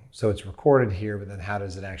 understanding. So it's recorded here, but then how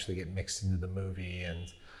does it actually get mixed into the movie?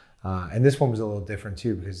 And this one was a little different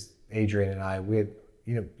too, because Adrian and I, we had,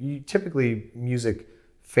 typically music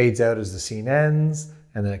fades out as the scene ends,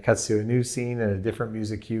 and then it cuts to a new scene and a different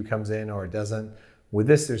music cue comes in, or it doesn't. With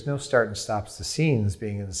this, there's no start and stops to scenes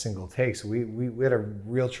being in a single take. So we had a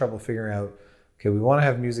real trouble figuring out, okay, we want to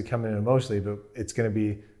have music come in emotionally, but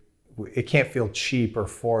it can't feel cheap or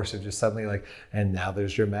forced, or just suddenly and now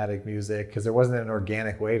there's dramatic music, because there wasn't an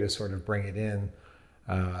organic way to sort of bring it in.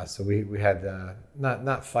 So we had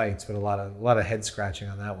not fights, but a lot of head scratching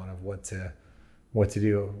on that one of what to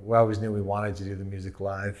do. We always knew we wanted to do the music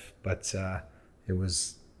live, but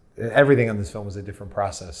everything on this film was a different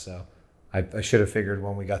process. So I should have figured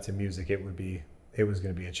when we got to music, it was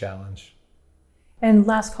going to be a challenge. And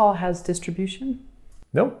Last Call has distribution?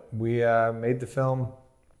 Nope. We made the film.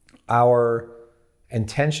 Our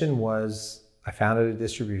intention was, I founded a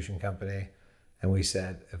distribution company, and we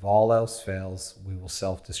said, if all else fails, we will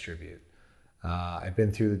self-distribute. I've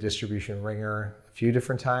been through the distribution ringer a few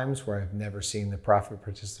different times where I've never seen the profit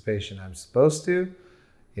participation I'm supposed to.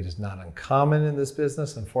 It is not uncommon in this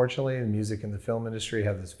business, unfortunately. The music and the film industry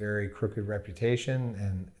have this very crooked reputation,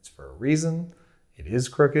 and it's for a reason. It is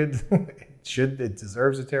crooked. It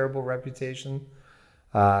deserves a terrible reputation.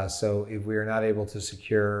 So if we are not able to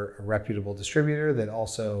secure a reputable distributor that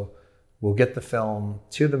also will get the film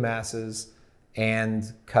to the masses,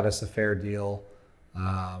 and cut us a fair deal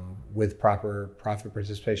with proper profit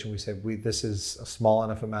participation. We said, this is a small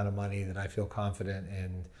enough amount of money that I feel confident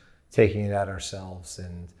in taking it out ourselves.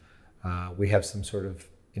 And we have some sort of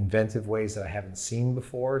inventive ways that I haven't seen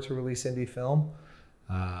before to release indie film.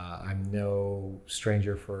 I'm no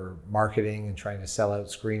stranger for marketing and trying to sell out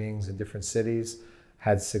screenings in different cities.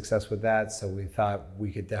 Had success with that, so we thought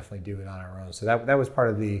we could definitely do it on our own. So that was part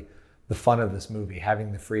of the fun of this movie,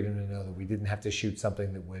 having the freedom to know that we didn't have to shoot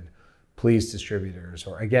something that would please distributors,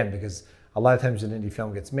 or again, because a lot of times an indie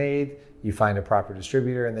film gets made, you find a proper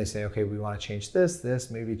distributor and they say, okay, we want to change this,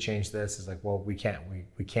 maybe change this. It's like, well, we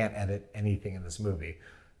can't edit anything in this movie.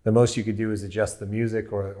 The most you could do is adjust the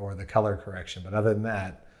music or the color correction. But other than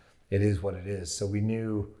that, it is what it is. So we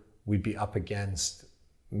knew we'd be up against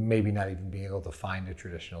maybe not even being able to find a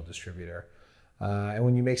traditional distributor. And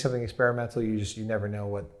when you make something experimental, you never know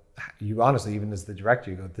what, you honestly, even as the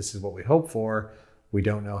director, you go, this is what we hope for. We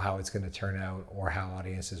don't know how it's going to turn out or how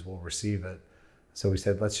audiences will receive it. So we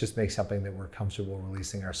said, let's just make something that we're comfortable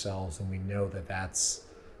releasing ourselves. And we know that that's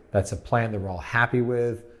a plan that we're all happy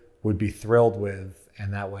with, would be thrilled with.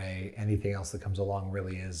 And that way, anything else that comes along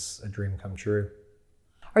really is a dream come true.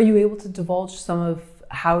 Are you able to divulge some of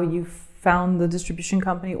how you found the distribution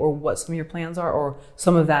company, or what some of your plans are, or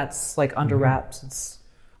some of that's like under wraps?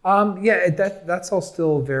 Yeah, that's all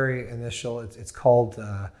still very initial. It's called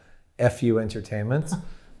FU Entertainment,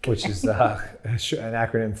 which is an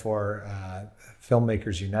acronym for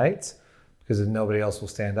Filmmakers Unite. Because if nobody else will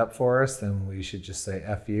stand up for us, then we should just say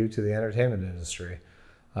FU to the entertainment industry.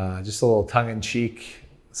 Just a little tongue-in-cheek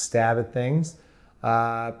stab at things.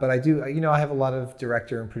 But I do, I have a lot of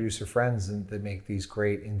director and producer friends that make these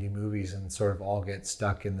great indie movies and sort of all get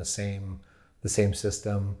stuck in the same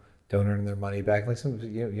system, don't earn their money back. Like this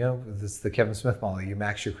is the Kevin Smith model. You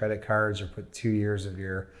max your credit cards or put 2 years of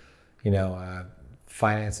your,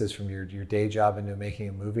 finances from your day job into making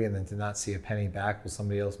a movie, and then to not see a penny back while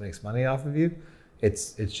somebody else makes money off of you.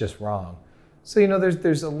 It's just wrong. So,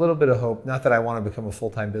 there's a little bit of hope. Not that I want to become a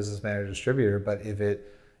full-time businessman or distributor, but if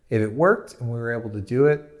it worked and we were able to do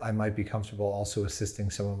it, I might be comfortable also assisting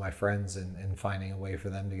some of my friends in finding a way for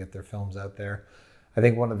them to get their films out there. I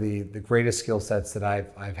think one of the greatest skill sets that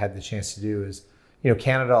I've had the chance to do is,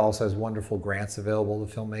 Canada also has wonderful grants available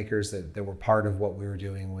to filmmakers that were part of what we were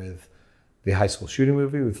doing with the high school shooting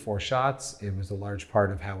movie with 4 Shots. It was a large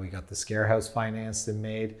part of how we got the Scare House financed and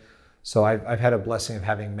made. So I've had a blessing of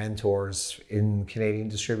having mentors in Canadian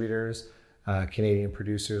distributors, Canadian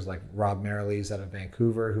producers like Rob Merrilees out of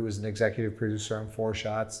Vancouver, who is an executive producer on 4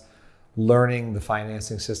 Shots, learning the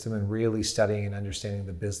financing system and really studying and understanding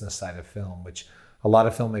the business side of film, which a lot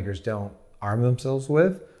of filmmakers don't arm themselves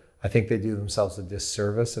with. I think they do themselves a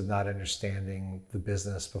disservice of not understanding the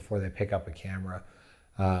business before they pick up a camera,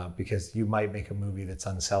 because you might make a movie that's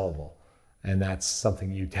unsellable. And that's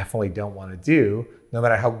something you definitely don't want to do. No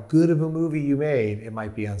matter how good of a movie you made, it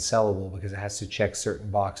might be unsellable because it has to check certain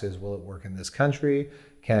boxes. Will it work in this country?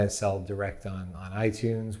 Can it sell direct on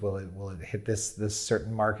iTunes? Will it hit this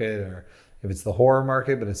certain market? Or if it's the horror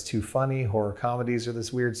market, but it's too funny, horror comedies are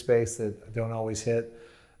this weird space that don't always hit.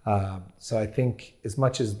 So I think as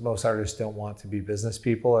much as most artists don't want to be business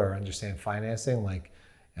people or understand financing, like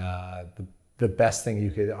the best thing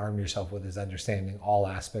you could arm yourself with is understanding all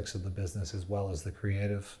aspects of the business as well as the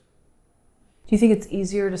creative. Do you think it's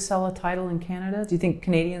easier to sell a title in Canada? Do you think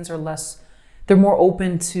Canadians are they're more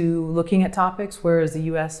open to looking at topics, whereas the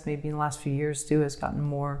US maybe in the last few years too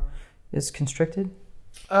is constricted?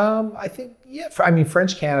 I think, yeah.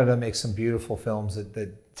 French Canada makes some beautiful films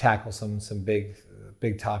that tackle some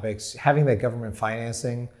big topics. Having that government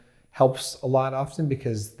financing helps a lot often,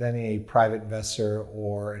 because then a private investor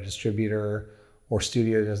or a distributor or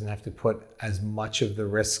studio doesn't have to put as much of the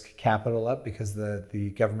risk capital up, because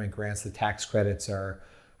the government grants, the tax credits are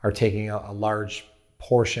taking a large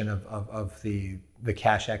portion of the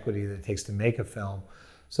cash equity that it takes to make a film.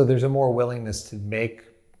 So there's a more willingness to make,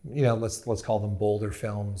 let's call them bolder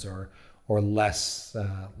films or less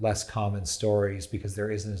common stories, because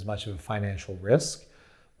there isn't as much of a financial risk.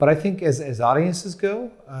 But I think as audiences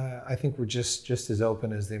go, I think we're just as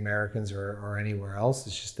open as the Americans or anywhere else.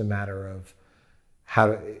 It's just a matter of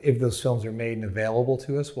if those films are made and available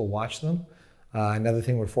to us, we'll watch them. Another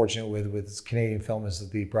thing we're fortunate with Canadian film is that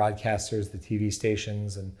the broadcasters, the TV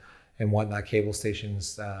stations and whatnot, cable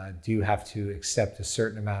stations do have to accept a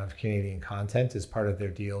certain amount of Canadian content as part of their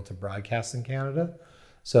deal to broadcast in Canada.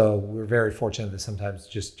 So we're very fortunate that sometimes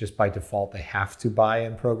just by default, they have to buy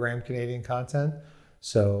and program Canadian content.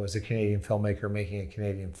 So as a Canadian filmmaker making a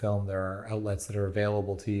Canadian film, there are outlets that are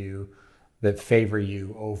available to you that favor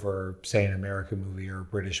you over, say, an American movie or a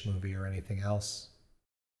British movie or anything else.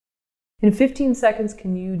 In 15 seconds,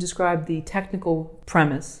 can you describe the technical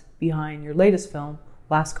premise behind your latest film,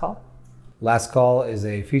 Last Call? Last Call is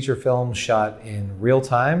a feature film shot in real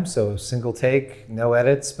time, so single take, no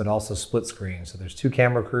edits, but also split screen. So there's 2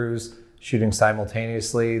 camera crews shooting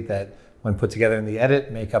simultaneously that, when put together in the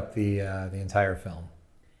edit, make up the entire film.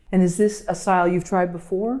 And is this a style you've tried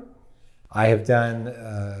before? I have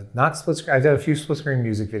done not split screen. I've done a few split screen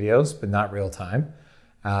music videos, but not real time.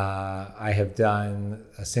 I have done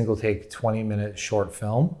a single take 20-minute short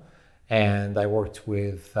film, and I worked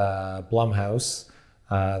with Blumhouse,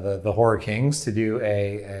 the Horror Kings, to do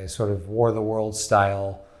a sort of War of the Worlds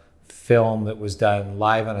style film that was done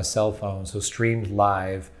live on a cell phone, so streamed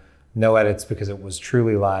live, no edits because it was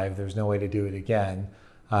truly live. There's no way to do it again.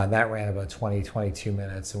 That ran about 22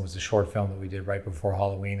 minutes and was a short film that we did right before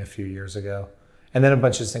Halloween a few years ago. And then a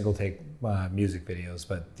bunch of single take music videos,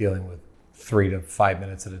 but dealing with 3 to 5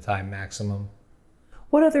 minutes at a time maximum.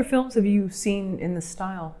 What other films have you seen in this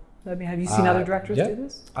style? I mean, have you seen other directors do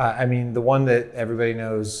this? I mean, the one that everybody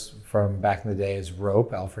knows from back in the day is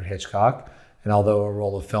Rope, Alfred Hitchcock. And although a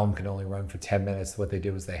roll of film can only run for 10 minutes, what they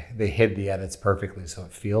do is they hid the edits perfectly so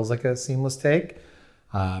it feels like a seamless take.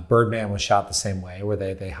 Birdman was shot the same way, where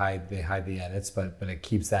they hide the edits, but it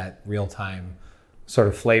keeps that real-time sort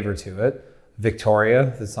of flavor to it.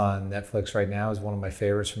 Victoria, that's on Netflix right now, is one of my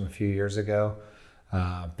favorites from a few years ago.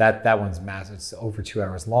 That one's massive. It's over 2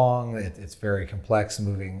 hours long. It's very complex,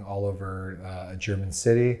 moving all over a German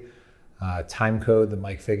city. Time Code that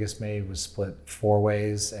Mike Figgis made was split 4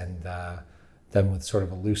 ways and done with sort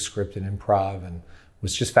of a loose script and improv, and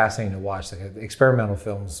was just fascinating to watch. Like, experimental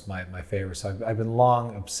films, my favorite. So I've been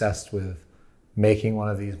long obsessed with making one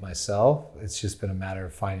of these myself. It's just been a matter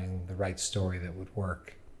of finding the right story that would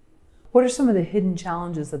work. What are some of the hidden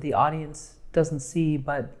challenges that the audience doesn't see,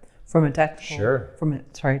 but from a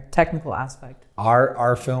technical aspect?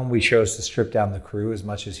 Our film, we chose to strip down the crew as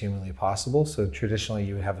much as humanly possible. So traditionally,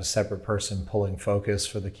 you would have a separate person pulling focus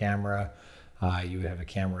for the camera. You would have a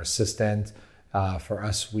camera assistant. For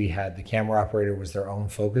us, we had the camera operator was their own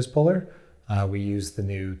focus puller. We used the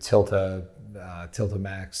new Tilta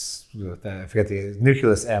Max, I forget the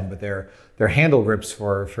Nucleus M, but they're handle grips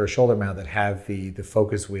for a shoulder mount that have the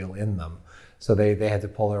focus wheel in them. So they had to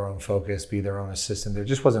pull their own focus, be their own assistant. There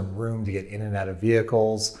just wasn't room to get in and out of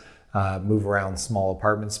vehicles, move around small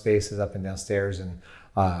apartment spaces up and downstairs, and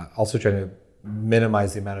also trying to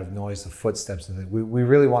minimize the amount of noise, the footsteps. We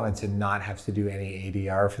really wanted to not have to do any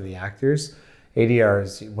ADR for the actors. ADR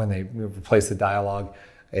is when they replace the dialogue,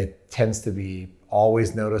 it tends to be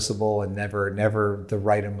always noticeable and never the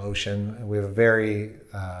right emotion. We have a very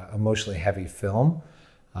emotionally heavy film.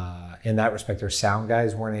 In that respect, our sound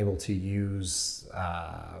guys weren't able to use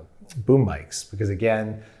boom mics because,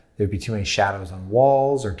 again, there'd be too many shadows on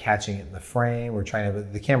walls or catching it in the frame.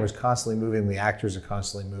 The camera's constantly moving, the actors are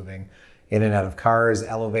constantly moving in and out of cars,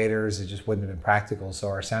 elevators. It just wouldn't have been practical. So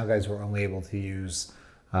our sound guys were only able to use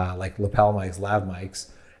like lapel mics, lav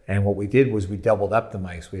mics. And what we did was we doubled up the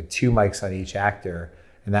mics. We had 2 mics on each actor.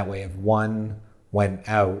 And that way, if one went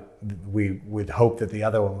out, we would hope that the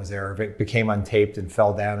other one was there. If it became untaped and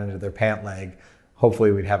fell down into their pant leg,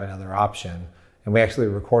 hopefully we'd have another option. And we actually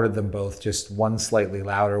recorded them both, just one slightly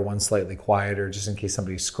louder, one slightly quieter, just in case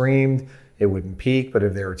somebody screamed, it wouldn't peak. But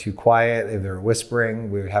if they were too quiet, if they were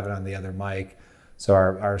whispering, we would have it on the other mic. So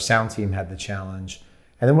our sound team had the challenge.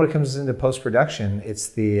 And then when it comes into post-production, it's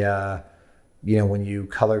the, when you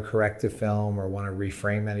color correct a film or want to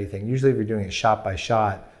reframe anything, usually if you're doing it shot by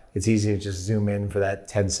shot, it's easy to just zoom in for that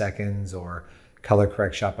 10 seconds or color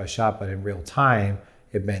correct shot by shot. But in real time,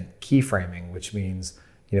 it meant keyframing, which means,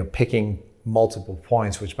 picking multiple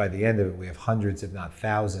points, which by the end of it, we have hundreds, if not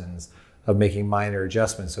thousands, of making minor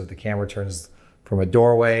adjustments. So if the camera turns from a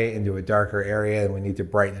doorway into a darker area and we need to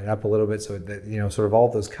brighten it up a little bit, so that, sort of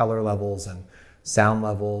all those color levels and sound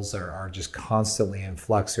levels are just constantly in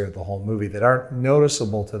flux throughout the whole movie that aren't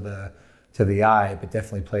noticeable to the eye, but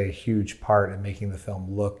definitely play a huge part in making the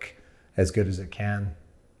film look as good as it can.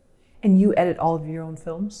 And you edit all of your own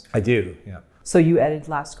films? I do, yeah. So you edited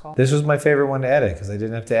Last Call? This was my favorite one to edit because I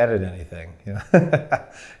didn't have to edit anything.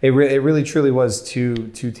 It really truly was two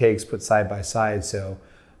takes put side by side. So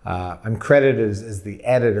I'm credited as the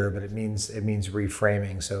editor, but it means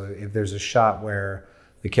reframing. So if there's a shot where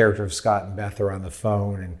the character of Scott and Beth are on the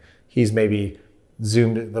phone and he's maybe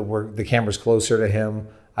zoomed, the camera's closer to him,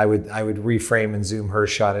 I would reframe and zoom her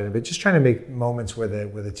shot in, but just trying to make moments where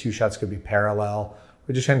the 2 shots could be parallel.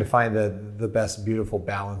 We're just trying to find the best beautiful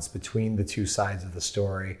balance between the 2 sides of the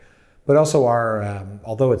story. But also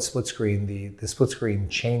although it's split screen, the split screen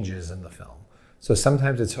changes in the film. So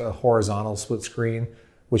sometimes it's a horizontal split screen,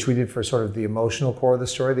 which we did for sort of the emotional core of the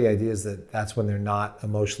story. The idea is that that's when they're not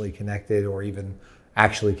emotionally connected or even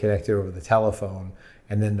actually connected over the telephone.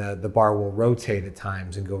 And then the bar will rotate at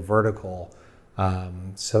times and go vertical,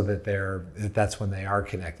 so that that's when they are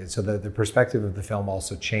connected. So the perspective of the film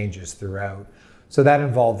also changes throughout. So that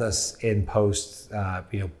involved us in post,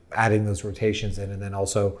 adding those rotations in, and then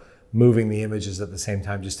also moving the images at the same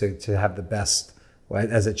time, just to have the best,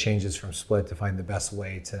 as it changes from split, to find the best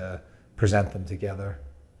way to present them together.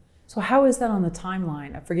 So how is that on the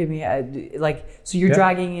timeline? Forgive me, so you're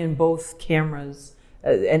dragging in both cameras,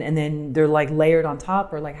 and then they're like layered on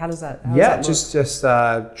top, or like how does that? Just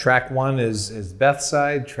track 1 is Beth's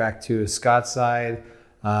side, track 2 is Scott's side,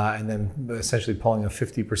 and then essentially pulling a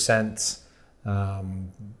 50%.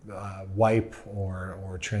 Wipe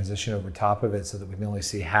or transition over top of it, so that we can only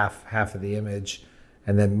see half of the image,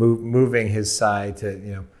 and then moving his side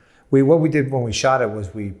to, what we did when we shot it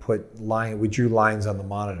was we drew lines on the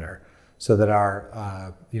monitor, so that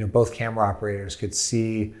our both camera operators could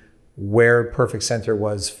see where perfect center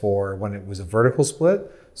was for when it was a vertical split.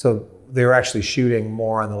 So they were actually shooting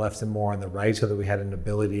more on the left and more on the right, so that we had an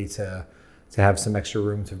ability to have some extra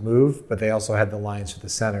room to move, but they also had the lines for the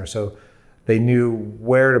center. So they knew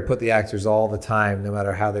where to put the actors all the time, no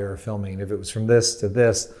matter how they were filming. And if it was from this to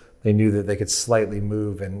this, they knew that they could slightly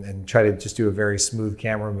move and try to just do a very smooth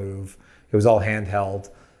camera move. It was all handheld,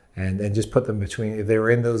 and just put them between. If they were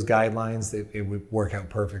in those guidelines, it would work out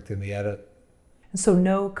perfect in the edit. And so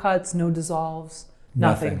no cuts, no dissolves,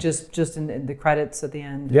 nothing. Just in the credits at the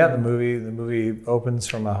end. Yeah, the movie opens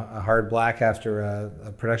from a hard black after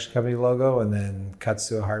a production company logo, and then cuts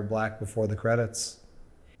to a hard black before the credits.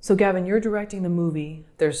 So Gavin, you're directing the movie.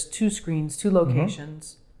 There's 2 screens, 2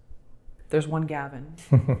 locations. There's one Gavin.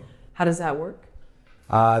 How does that work?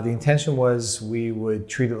 The intention was we would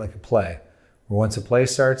treat it like a play. Where once a play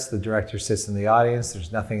starts, the director sits in the audience.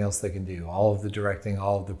 There's nothing else they can do. All of the directing,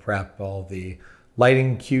 all of the prep, all of the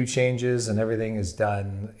lighting cue changes, and everything is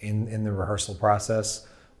done in the rehearsal process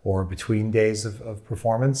or between days of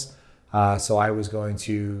performance. So I was going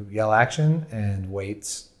to yell action and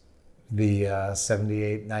wait the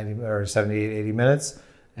 78, 80 minutes,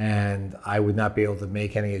 and I would not be able to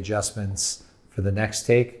make any adjustments for the next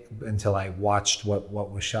take until I watched what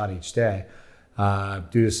was shot each day.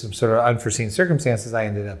 Due to some sort of unforeseen circumstances, I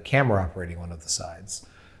ended up camera operating one of the sides.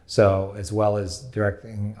 So as well as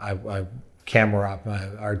directing, I camera op,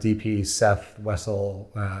 our DP Seth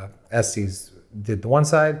Wessel Estes did the one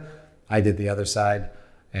side, I did the other side.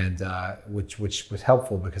 And which was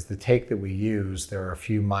helpful, because the take that we used, there are a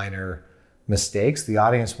few minor mistakes. The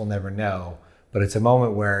audience will never know, but it's a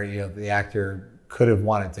moment where the actor could have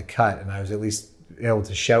wanted to cut, and I was at least able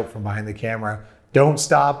to shout from behind the camera, "Don't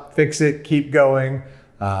stop, fix it, keep going."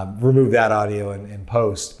 Remove that audio in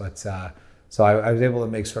post, but so I was able to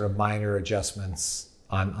make sort of minor adjustments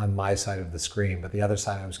on my side of the screen, but the other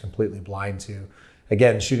side I was completely blind to.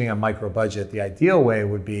 Again, shooting on micro budget, the ideal way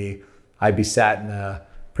would be I'd be sat in a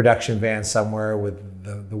production van somewhere with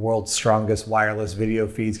the world's strongest wireless video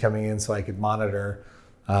feeds coming in, so I could monitor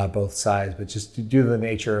both sides. But just due to the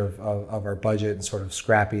nature of our budget and sort of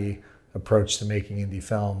scrappy approach to making indie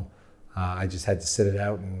film, I just had to sit it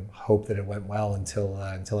out and hope that it went well until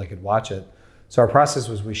I could watch it. So our process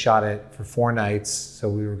was we shot it for 4 nights. So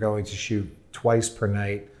we were going to shoot twice per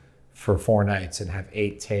night for 4 nights and have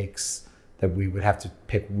 8 takes that we would have to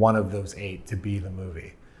pick one of those 8 to be the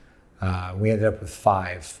movie. We ended up with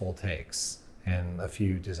 5 full takes and a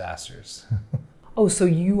few disasters. Oh, so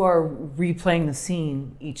you are replaying the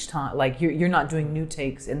scene each time? Like you're not doing new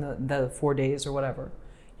takes in the 4 days or whatever.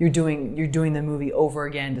 You're doing the movie over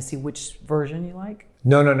again to see which version you like?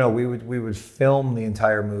 No. We would film the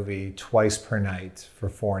entire movie twice per night for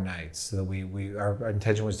 4 nights. So our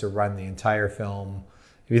intention was to run the entire film.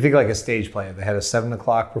 If you think like a stage play, if they had a 7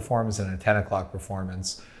 o'clock performance and a 10 o'clock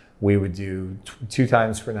performance, we would do 2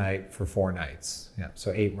 times per night for 4 nights. Yeah,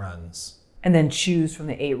 so 8 runs. And then choose from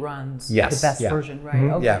the 8 runs the best version, right?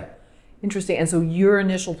 Mm-hmm. Okay. Yeah. Interesting. And so your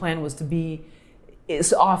initial plan was to be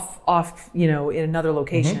off, in another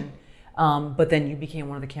location, but then you became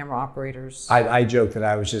one of the camera operators. I joked that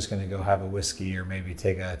I was just going to go have a whiskey or maybe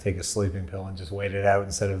take a sleeping pill and just wait it out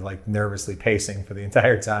instead of like nervously pacing for the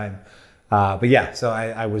entire time. But yeah, so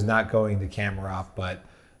I was not going to camera op, but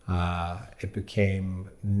it became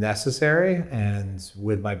necessary, and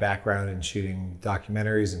with my background in shooting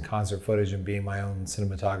documentaries and concert footage and being my own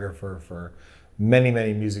cinematographer for many,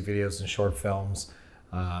 many music videos and short films,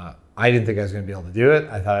 I I didn't think I was going to be able to do it.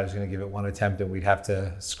 I thought I was going to give it one attempt and we'd have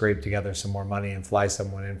to scrape together some more money and fly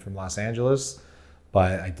someone in from Los Angeles.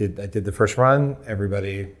 But I did the first run.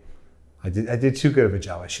 I did too good of a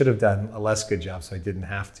job. I should have done a less good job, so I didn't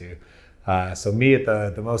have to. So me at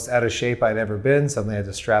the most out of shape I'd ever been, suddenly I had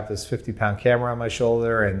to strap this 50-pound camera on my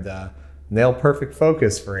shoulder and nail perfect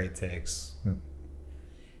focus for 8 takes.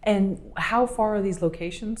 And how far are these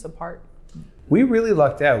locations apart? We really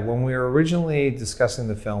lucked out. When we were originally discussing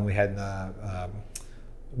the film, we had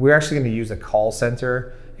we were actually going to use a call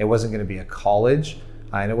center. It wasn't going to be a college,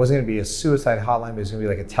 and it wasn't going to be a suicide hotline, but it was going to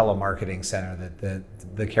be like a telemarketing center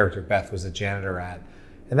that the character Beth was a janitor at.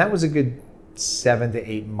 And that was a good 7 to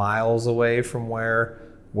 8 miles away from where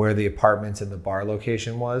the apartment and the bar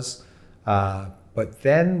location was. But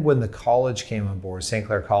then when the college came on board, St.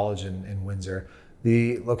 Clair College in Windsor,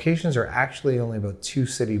 the locations are actually only about 2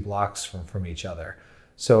 city blocks from each other.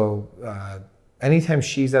 So anytime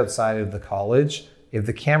she's outside of the college, if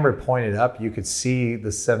the camera pointed up, you could see the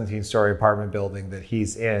 17-story apartment building that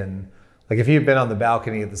he's in. Like if he had been on the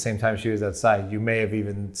balcony at the same time she was outside, you may have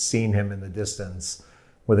even seen him in the distance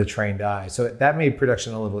with a trained eye. So that made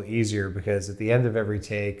production a little easier because at the end of every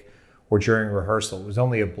take or during rehearsal, it was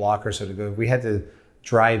only a block or so to go. If we had to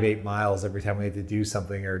drive 8 miles every time we had to do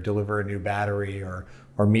something or deliver a new battery or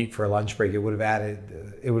meet for a lunch break, it would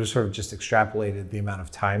have sort of just extrapolated the amount of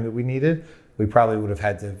time that we needed. We probably would have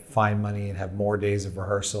had to find money and have more days of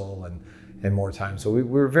rehearsal and more time. So we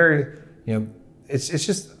were very, it's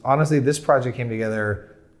just, honestly, this project came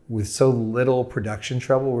together with so little production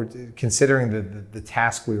trouble. Considering the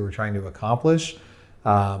task we were trying to accomplish,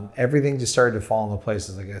 everything just started to fall into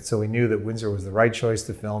places like that. So we knew that Windsor was the right choice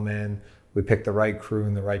to film in. We picked the right crew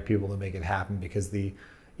and the right people to make it happen because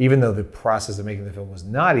even though the process of making the film was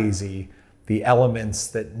not easy, the elements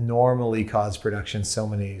that normally cause production so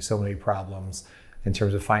many problems in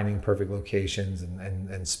terms of finding perfect locations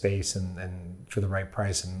and space and for the right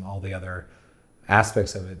price and all the other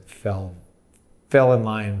aspects of it fell in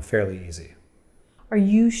line fairly easy. Are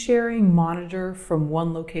you sharing monitor from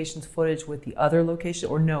one location's footage with the other location,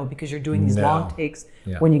 or no, because you're doing these long takes?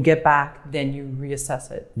 Yeah. When you get back, then you reassess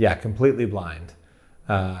it? Yeah, completely blind.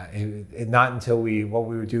 Not until what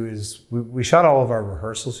we would do is we shot all of our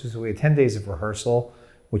rehearsals. So we had 10 days of rehearsal,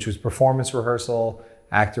 which was performance rehearsal,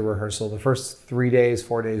 actor rehearsal. The first 3 days,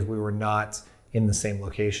 4 days, we were not in the same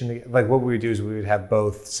location. Like what we would do is we would have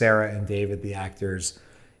both Sarah and David, the actors,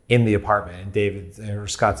 in the apartment, in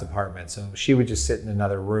Scott's apartment. So she would just sit in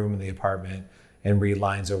another room in the apartment and read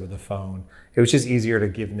lines over the phone. It was just easier to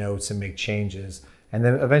give notes and make changes. And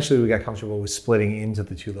then eventually we got comfortable with splitting into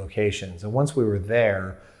the 2 locations. And once we were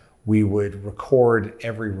there, we would record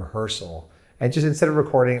every rehearsal. And just instead of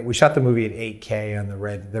recording it, we shot the movie at 8K on the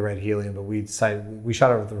red helium, but we decided we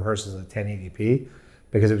shot it with the rehearsals at 1080p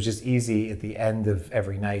because it was just easy at the end of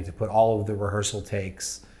every night to put all of the rehearsal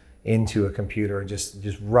takes into a computer and just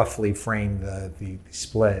roughly frame the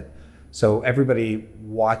split. So everybody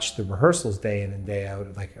watched the rehearsals day in and day out,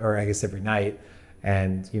 or I guess every night.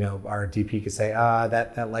 And our DP could say,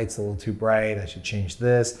 that light's a little too bright. I should change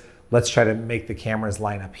this. Let's try to make the cameras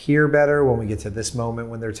line up here better when we get to this moment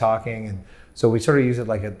when they're talking. And so we sort of use it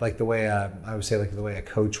like the way I would say like the way a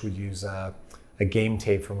coach would use a game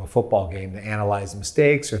tape from a football game to analyze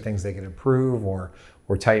mistakes or things they could improve or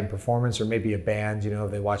tighten performance, or maybe a band,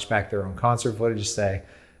 if they watch back their own concert footage, say,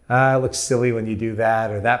 it looks silly when you do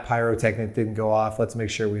that, or that pyrotechnic didn't go off. Let's make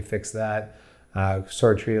sure we fix that.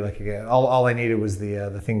 Sort of treat it like all I needed was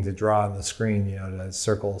the thing to draw on the screen, to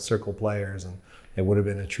circle players, and it would have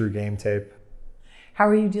been a true game tape. How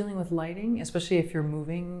are you dealing with lighting, especially if you're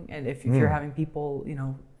moving and if you're having people,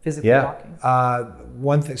 physically walking?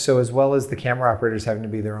 One thing. So as well as the camera operators having to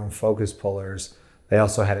be their own focus pullers, they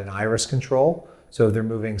also had an iris control. So if they're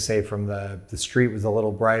moving, say, from the street was a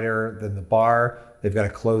little brighter than the bar, they've got to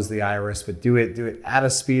close the iris, but do it at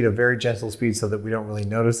a very gentle speed so that we don't really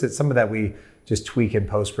notice it. Some of that we just tweak in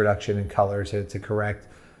post-production and color to correct.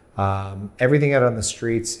 Everything out on the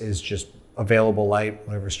streets is just available light,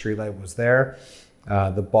 whatever street light was there.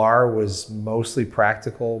 The bar was mostly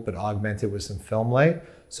practical, but augmented with some film light.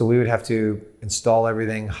 So we would have to install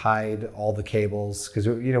everything, hide all the cables, because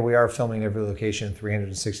we are filming every location in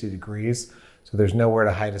 360 degrees. So there's nowhere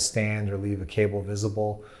to hide a stand or leave a cable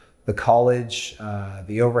visible. The college,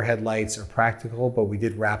 the overhead lights are practical, but we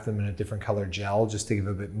did wrap them in a different color gel just to give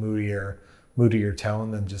a bit moodier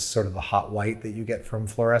tone than just sort of the hot white that you get from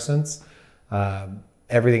fluorescence.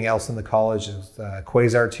 Everything else in the college is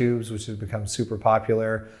quasar tubes, which has become super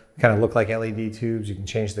popular. Kind of look like LED tubes. You can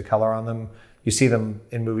change the color on them. You see them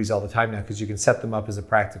in movies all the time now because you can set them up as a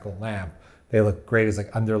practical lamp, They look great as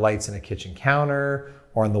like under lights in a kitchen counter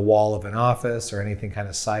or on the wall of an office or anything kind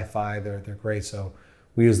of sci-fi. They're great. So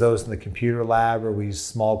we use those in the computer lab, or we use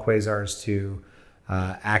small quasars to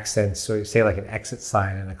accent, so say like an exit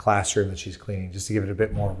sign in a classroom that she's cleaning, just to give it a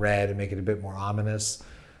bit more red and make it a bit more ominous.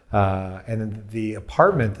 And then the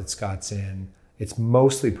apartment that Scott's in, it's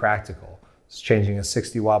mostly practical. It's changing a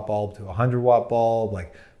 60-watt bulb to a 100-watt bulb,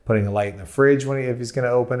 like putting a light in the fridge if he's going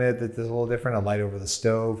to open it that's a little different, a light over the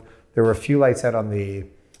stove. There were a few lights out on the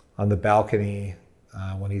balcony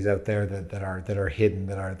when he's out there that are hidden,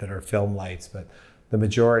 that are film lights, but the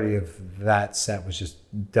majority of that set was just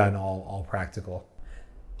done all practical.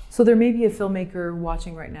 So there may be a filmmaker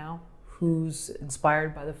watching right now who's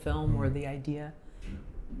inspired by the film or the idea.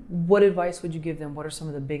 What advice would you give them? What are some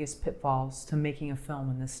of the biggest pitfalls to making a film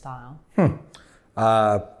in this style?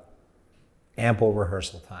 Ample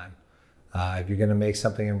rehearsal time. If you're going to make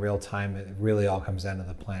something in real time, it really all comes down to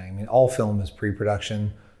the planning. I mean, all film is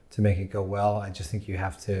pre-production to make it go well. I just think you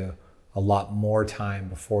have to allot more time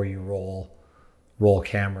before you roll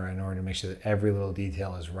camera in order to make sure that every little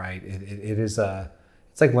detail is right.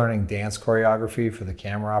 It's like learning dance choreography for the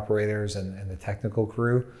camera operators and the technical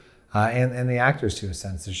crew. And the actors, to a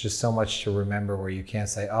sense. There's just so much to remember where you can't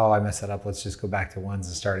say, oh, I messed that up, let's just go back to ones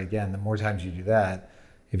and start again. The more times you do that,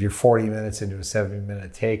 if you're 40 minutes into a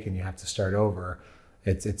 70-minute take and you have to start over,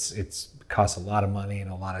 it's costs a lot of money and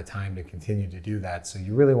a lot of time to continue to do that. So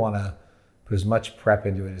you really want to put as much prep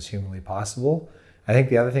into it as humanly possible. I think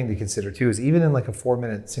the other thing to consider too is even in like a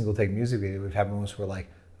 4-minute single take music video, we've had moments where like,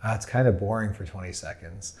 it's kind of boring for 20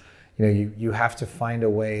 seconds. You have to find a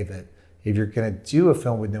way that if you're going to do a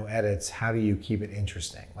film with no edits, how do you keep it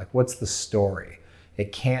interesting? Like, what's the story?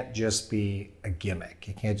 It can't just be a gimmick.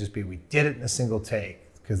 It can't just be, we did it in a single take.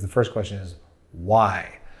 Because the first question is,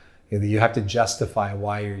 why? You have to justify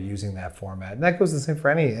why you're using that format. And that goes the same for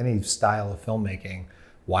any style of filmmaking.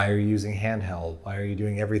 Why are you using handheld? Why are you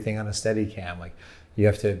doing everything on a Steadicam? Like, you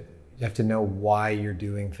have to know why you're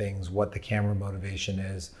doing things, what the camera motivation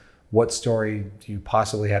is. What story do you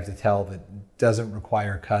possibly have to tell that doesn't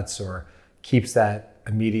require cuts or keeps that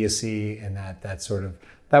immediacy and that sort of,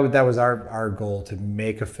 that was our goal, to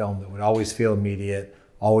make a film that would always feel immediate,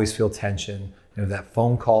 always feel tension. If that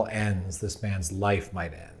phone call ends, this man's life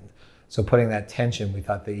might end. So putting that tension, we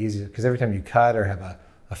thought the easiest, because every time you cut or have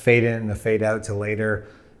a fade in and a fade out to later,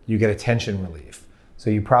 you get a tension relief. So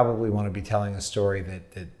you probably want to be telling a story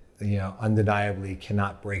that undeniably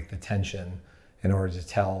cannot break the tension in order to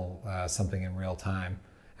tell something in real time.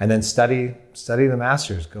 And then study the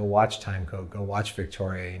masters. Go watch Timecode, go watch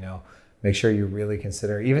Victoria, make sure you really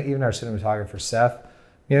consider, even our cinematographer, Seth,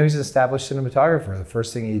 he's an established cinematographer. The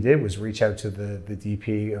first thing he did was reach out to the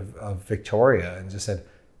DP of Victoria and just said,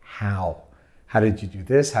 how did you do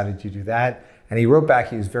this? How did you do that? And he wrote back,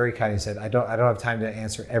 he was very kind. He said, I don't have time to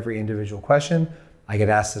answer every individual question. I get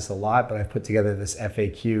asked this a lot, but I've put together this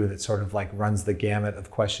FAQ that sort of like runs the gamut of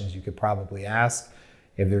questions you could probably ask.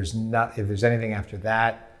 If there's anything after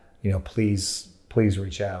that, please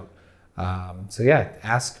reach out. So yeah,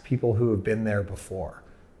 ask people who have been there before,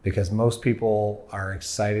 because most people are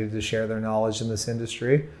excited to share their knowledge in this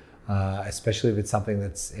industry, especially if it's something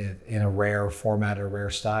that's in a rare format or rare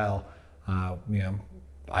style.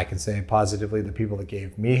 I can say positively the people that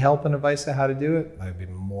gave me help and advice on how to do it, I'd be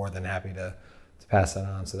more than happy to pass that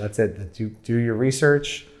on. So that's it. Do your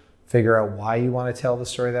research, figure out why you want to tell the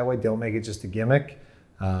story that way. Don't make it just a gimmick.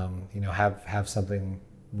 Have something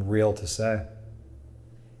real to say.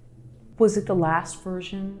 Was it the last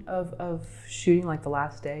version of shooting, like the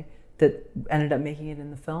last day, that ended up making it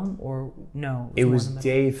in the film, or no? It was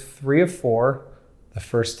day 3 of 4, the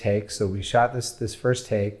first take. So we shot this first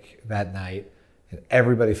take that night, and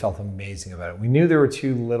everybody felt amazing about it. We knew there were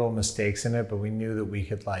 2 little mistakes in it, but we knew that we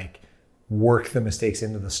could work the mistakes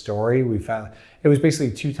into the story. We found it was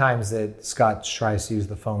basically 2 times that Scott tries to use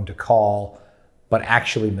the phone to call, but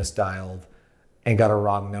actually misdialed and got a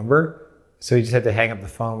wrong number. So he just had to hang up the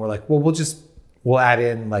phone. We're like, well, we'll add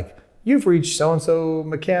in you've reached so-and-so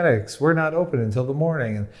mechanics. We're not open until the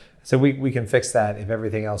morning. And so we can fix that if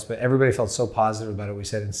everything else, but everybody felt so positive about it. We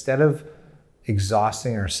said, instead of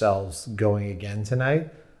exhausting ourselves going again tonight,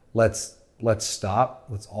 let's stop.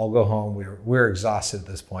 Let's all go home. We're exhausted at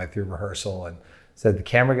this point through rehearsal, and said the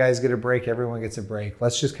camera guys get a break. Everyone gets a break.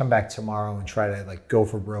 Let's just come back tomorrow and try to go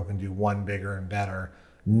for broke and do one bigger and better,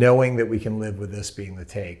 knowing that we can live with this being the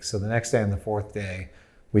take. So the next day, on the 4th day,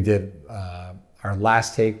 we did our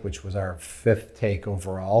last take, which was our 5th take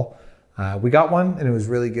overall. We got one and it was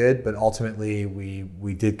really good, but ultimately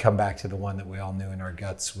we did come back to the one that we all knew in our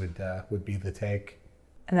guts would be the take.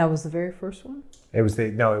 And that was the very first one? It was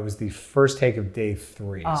the first take of day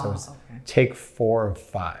 3. Oh, so it was okay. take 4 of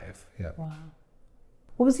 5. Yeah. Wow.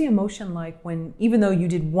 What was the emotion like when, even though you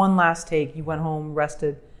did one last take, you went home,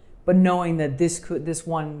 rested, but knowing that this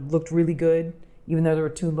one looked really good, even though there were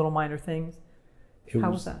 2 little minor things?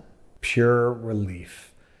 How was that? Pure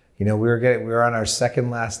relief. We were on our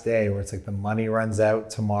second last day where it's like the money runs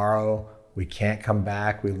out tomorrow. We can't come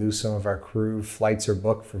back. We lose some of our crew. Flights are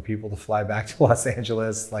booked for people to fly back to Los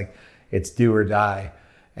Angeles. Like, it's do or die.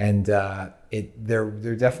 And there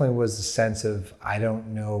definitely was a sense of, I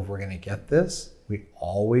don't know if we're going to get this. We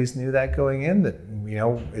always knew that going in, that,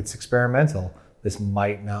 it's experimental. This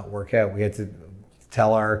might not work out. We had to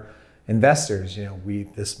tell our investors,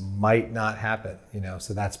 this might not happen,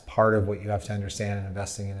 so that's part of what you have to understand in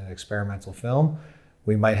investing in an experimental film.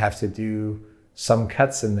 We might have to do some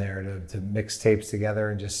cuts in there to mix tapes together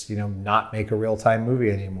and just, not make a real-time movie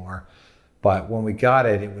anymore. But when we got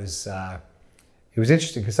it, it was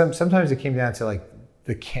interesting because sometimes it came down to like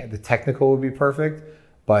the technical would be perfect,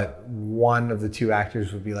 but one of the 2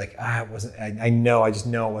 actors would be like, it wasn't, I just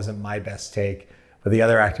know it wasn't my best take. But the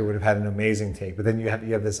other actor would have had an amazing take. But then you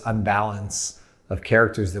have this unbalance of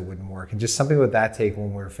characters that wouldn't work. And just something with that take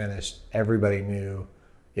when we were finished, everybody knew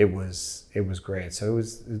it was great. So it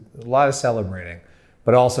was a lot of celebrating,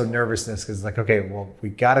 but also nervousness because like, okay, well, we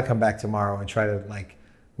got to come back tomorrow and try to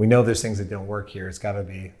we know there's things that don't work here. It's got to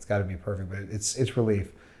be perfect, but it's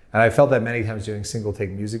relief. And I felt that many times doing single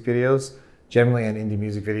take music videos. Generally on indie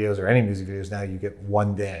music videos or any music videos now, you get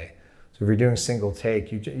 1 day. So if you're doing single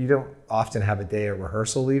take, you don't often have a day of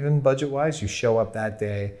rehearsal even budget-wise. You show up that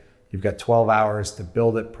day, you've got 12 hours to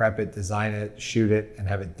build it, prep it, design it, shoot it, and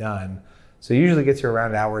have it done. So you usually get to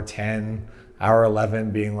around hour 10, hour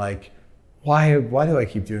 11 being like, why do I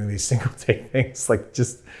keep doing these single take things? Like,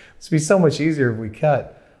 just it'd be so much easier if we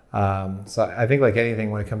cut. So I think like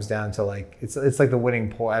anything, when it comes down to like, it's like the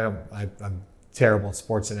winning point. I'm terrible at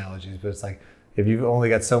sports analogies, but it's like, if you've only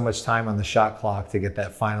got so much time on the shot clock to get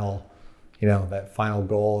that final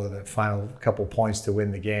goal or that final couple points to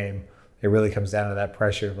win the game, it really comes down to that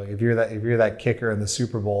pressure. Like if you're that kicker in the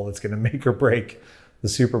Super Bowl that's going to make or break the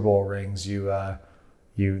Super Bowl rings, the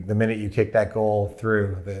minute you kick that goal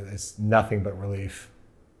through, it's nothing but relief.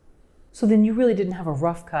 So then you really didn't have a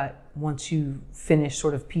rough cut once you finished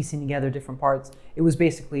sort of piecing together different parts. It was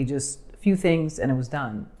basically just a few things and it was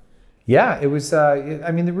done. Yeah, it was. The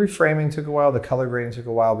reframing took a while, the color grading took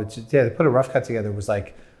a while, but to put a rough cut together was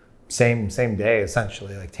like same day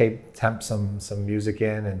essentially. Like temp some music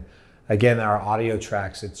in, and again our audio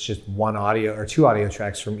tracks. It's just 1 audio or 2 audio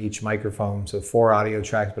tracks from each microphone, so 4 audio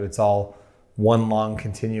tracks, but it's all one long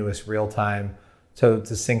continuous real time. So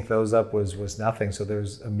to sync those up was nothing. So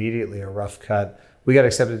there's immediately a rough cut. We got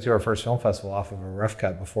accepted to our first film festival off of a rough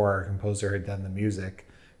cut before our composer had done the music,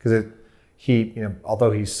 because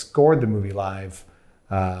although he scored the movie live,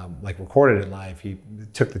 recorded it live, he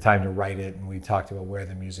took the time to write it, and we talked about where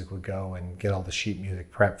the music would go and get all the sheet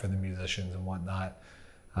music prep for the musicians and whatnot.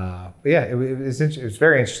 But yeah, it was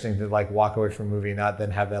very interesting to walk away from a movie and not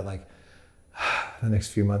then have that the next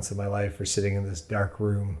few months of my life are sitting in this dark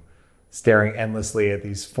room, staring endlessly at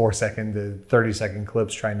these 4-second to 30-second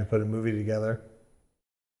clips trying to put a movie together.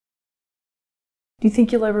 Do you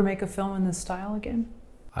think you'll ever make a film in this style again?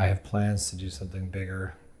 I have plans to do something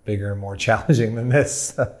bigger and more challenging than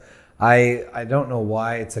this. I don't know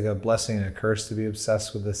why. It's like a blessing and a curse to be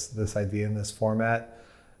obsessed with this idea in this format.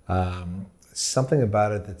 Something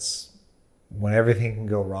about it that's, when everything can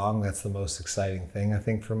go wrong, that's the most exciting thing, I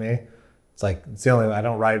think, for me. It's the only way. I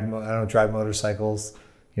don't drive motorcycles.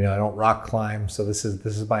 I don't rock climb. So this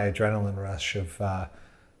is my adrenaline rush of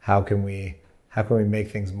how can we make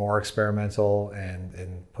things more experimental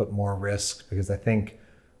and put more risk, because I think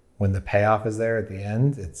when the payoff is there at the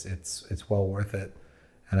end, it's well worth it.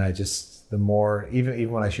 And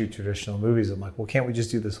even when I shoot traditional movies, I'm like, well, can't we just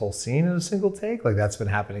do this whole scene in a single take? That's been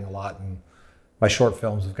happening a lot. And my short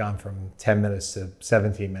films have gone from 10 minutes to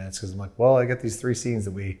 17 minutes because I'm like, well, I got these 3 scenes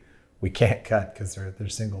that we can't cut because they're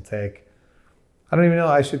single take. I don't even know.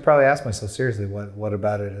 I should probably ask myself seriously what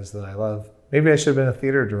about it is that I love. Maybe I should have been a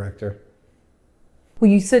theater director. Well,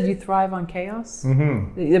 you said you thrive on chaos.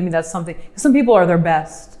 Mm-hmm. That's something. Some people are their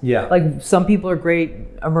best. Yeah. Some people are great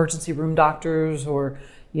emergency room doctors, or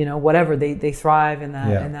whatever. They thrive in that.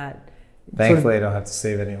 Yeah. In that. Thankfully, I don't have to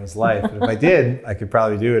save anyone's life. But if I did, I could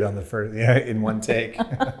probably do it on the first, in one take.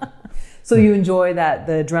 So you enjoy that,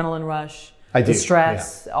 the adrenaline rush, I do, the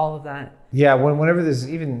stress, all of that. Yeah. Whenever there's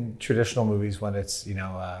even traditional movies, when it's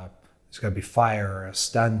there's got to be fire or a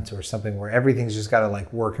stunt or something where everything's just got to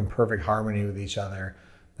work in perfect harmony with each other.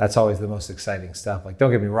 That's always the most exciting stuff.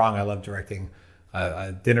 Don't get me wrong, I love directing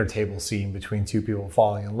a dinner table scene between two people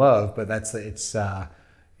falling in love, but it's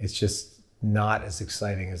just not as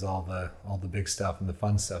exciting as all the big stuff and the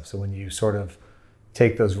fun stuff. So when you sort of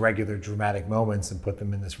take those regular dramatic moments and put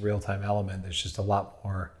them in this real-time element, there's just a lot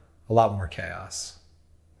more chaos.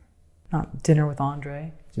 Not Dinner with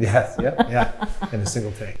Andre. Yes, yeah, in a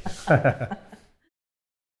single take.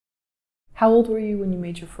 How old were you when you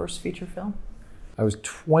made your first feature film? I was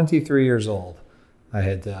 23 years old. I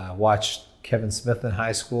had watched Kevin Smith in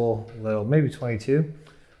high school, maybe 22.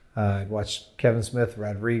 I'd watched Kevin Smith,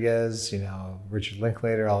 Rodriguez, Richard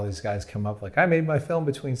Linklater, all these guys come up like, I made my film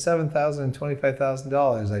between $7,000 and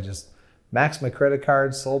 $25,000. I just maxed my credit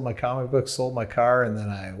card, sold my comic books, sold my car, and then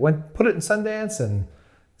I put it in Sundance and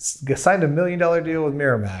signed $1 million deal with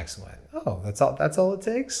Miramax. And went, oh, that's all it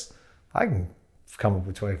takes? I can come up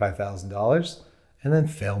with $25,000, and then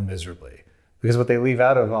fail miserably. Because what they leave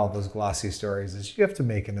out of all those glossy stories is you have to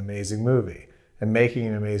make an amazing movie. And making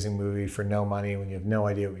an amazing movie for no money when you have no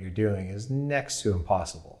idea what you're doing is next to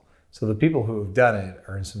impossible. So the people who have done it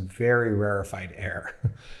are in some very rarefied air.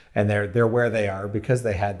 And they're where they are because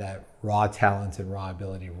they had that raw talent and raw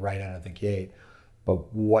ability right out of the gate.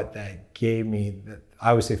 But what that gave me, I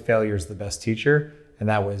always say failure is the best teacher. And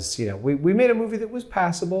that was, we made a movie that was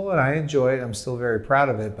passable and I enjoyed it. I'm still very proud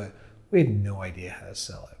of it, but we had no idea how to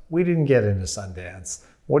sell it. We didn't get into Sundance.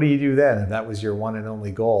 What do you do then if that was your one and only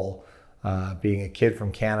goal? Being a kid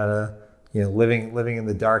from Canada, living in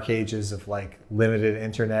the dark ages of like limited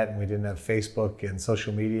internet, and we didn't have Facebook and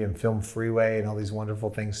social media and Film Freeway and all these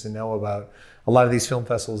wonderful things to know about. A lot of these film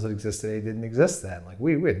festivals that exist today didn't exist then. Like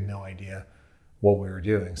we had no idea what we were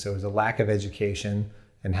doing. So it was a lack of education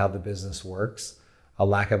and how the business works, a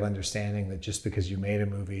lack of understanding that just because you made a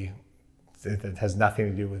movie, it has nothing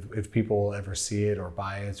to do with if people will ever see it or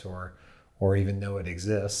buy it or even know it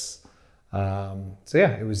exists. So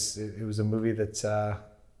yeah, it was a movie that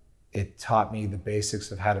it taught me the basics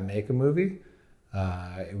of how to make a movie.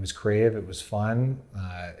 It was creative, it was fun.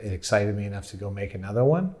 It excited me enough to go make another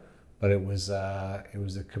one, but it was a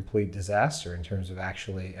complete disaster in terms of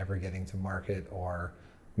actually ever getting to market or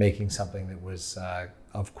making something that was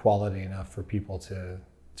of quality enough for people to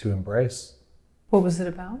embrace. What was it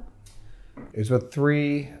about? It was about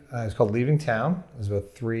it's called Leaving Town. It was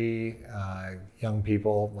about three young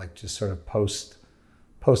people, like just sort of post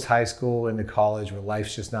high school into college, where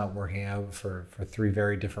life's just not working out for three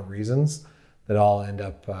very different reasons, that all end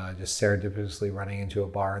up just serendipitously running into a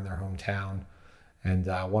bar in their hometown. And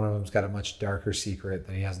one of them's got a much darker secret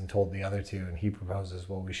that he hasn't told the other two, and he proposes,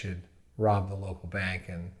 well, we should rob the local bank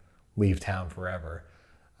and leave town forever.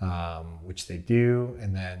 Which they do,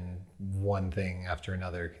 and then one thing after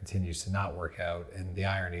another continues to not work out. And the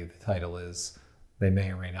irony of the title is they may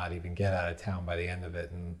or may not even get out of town by the end of it.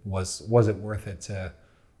 And was it worth it to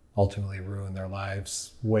ultimately ruin their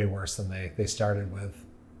lives way worse than they started with?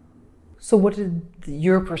 So what did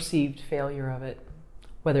your perceived failure of it,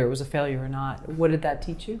 whether it was a failure or not, what did that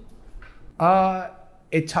teach you?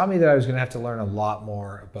 It taught me that I was going to have to learn a lot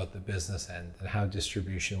more about the business end and how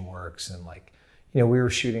distribution works. And we were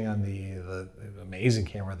shooting on the amazing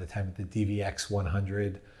camera at the time, the DVX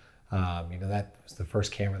 100. That was the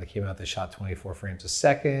first camera that came out that shot 24 frames a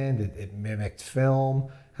second. It mimicked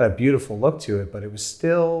film, had a beautiful look to it, but it was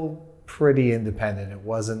still pretty independent. It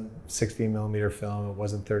wasn't 16 millimeter film. It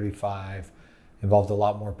wasn't 35. Involved a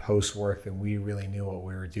lot more post work than we really knew what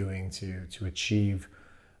we were doing to achieve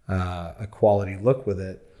a quality look with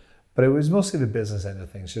it. But it was mostly the business end of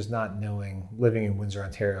things, just not knowing, living in Windsor,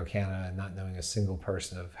 Ontario, Canada, and not knowing a single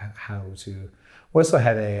person of how to. We also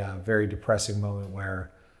had a very depressing moment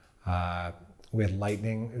where we had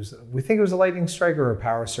lightning. We think it was a lightning strike or a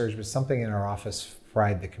power surge, but something in our office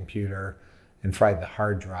fried the computer and fried the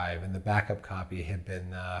hard drive, and the backup copy had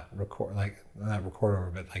been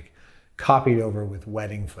copied over with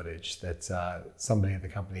wedding footage that somebody at the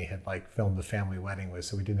company had filmed a family wedding with,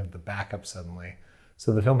 so we didn't have the backup suddenly.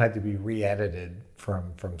 So the film had to be re-edited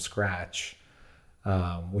from scratch,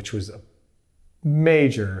 which was a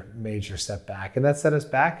major setback. And that set us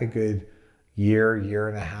back a good year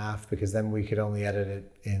and a half, because then we could only edit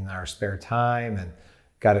it in our spare time and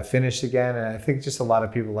got it finished again. And I think just a lot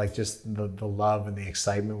of people, just the love and the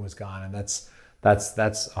excitement was gone. And that's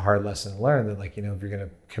a hard lesson to learn, that if you're going to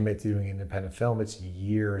commit to doing independent film, it's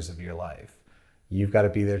years of your life. You've got to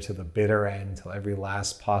be there to the bitter end, till every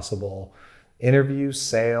last possible interview,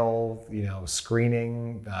 sale,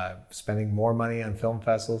 screening, spending more money on film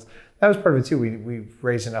festivals. That was part of it too. We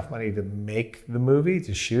raised enough money to make the movie,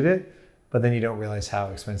 to shoot it, but then you don't realize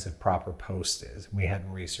how expensive proper post is. We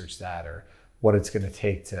hadn't researched that, or what it's going to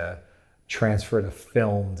take to transfer to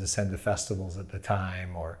film to send to festivals at the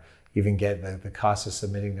time, or even get the cost of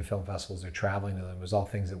submitting to film festivals or traveling to them. It was all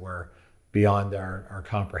things that were beyond our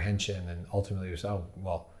comprehension. And ultimately it was, oh,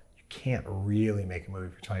 well, you can't really make a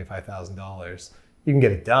movie for $25,000. You can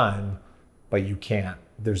get it done, but you can't.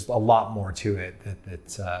 There's a lot more to it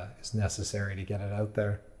that is necessary to get it out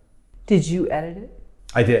there. Did you edit it?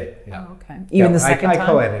 I did, yeah. Oh, okay. Even the second time? I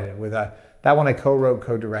co-edited with that one. I co-wrote,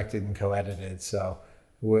 co-directed, and co-edited. So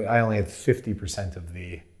I only had 50% of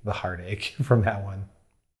the heartache from that one.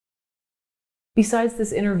 Besides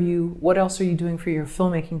this interview, what else are you doing for your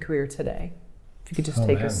filmmaking career today? If you could just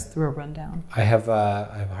take us through a rundown. I have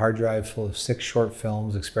a hard drive full of 6 short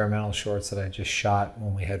films, experimental shorts that I just shot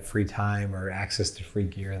when we had free time or access to free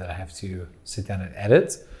gear that I have to sit down and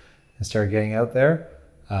edit and start getting out there.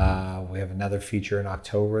 We have another feature in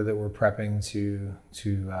October that we're prepping to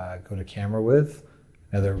go to camera with,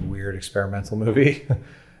 another weird experimental movie.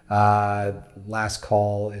 Last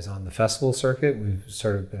Call is on the festival circuit. We've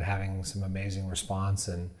sort of been having some amazing response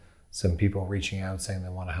and some people reaching out saying they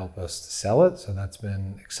want to help us to sell it. So that's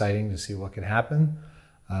been exciting to see what could happen.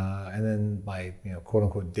 And then my quote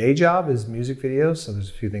unquote day job is music videos. So there's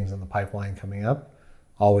a few things in the pipeline coming up.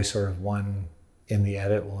 Always sort of one in the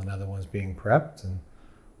edit while another one's being prepped. And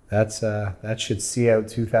that should see out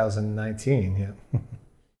 2019. Yeah.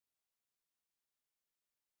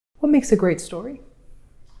 What makes a great story?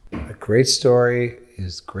 A great story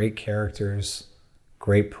is great characters,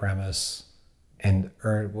 great premise, and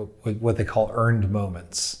what they call earned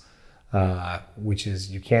moments, which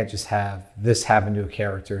is you can't just have this happen to a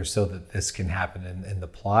character so that this can happen in the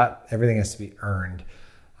plot. Everything has to be earned.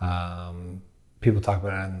 People talk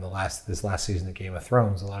about it in this last season of Game of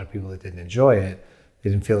Thrones. A lot of people that didn't enjoy it, they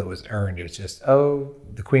didn't feel it was earned. It was just, oh,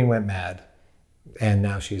 the queen went mad, and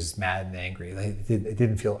now she's mad and angry. It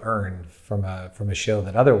didn't feel earned from a show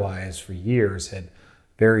that otherwise for years had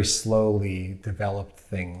very slowly developed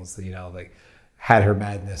things. Like had her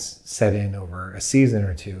madness set in over a season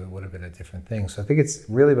or two, it would have been a different thing. So I think it's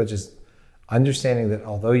really about just understanding that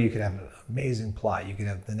although you could have an amazing plot, you could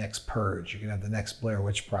have the next Purge, you could have the next Blair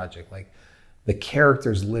Witch Project, like the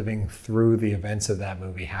characters living through the events of that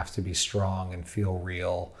movie have to be strong and feel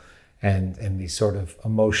real. And these sort of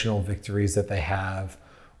emotional victories that they have,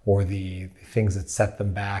 or the things that set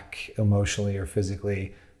them back emotionally or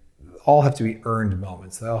physically, all have to be earned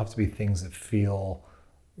moments. They all have to be things that feel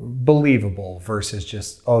believable versus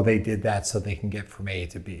just, oh, they did that so they can get from A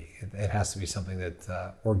to B. It has to be something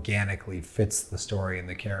that organically fits the story and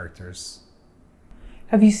the characters.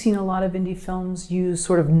 Have you seen a lot of indie films use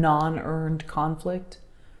sort of non-earned conflict?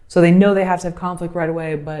 So they know they have to have conflict right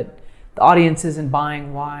away, but the audience isn't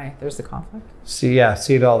buying why there's the conflict? See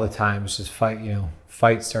it all the time. It's just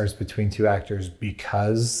fight starts between two actors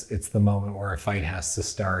because it's the moment where a fight has to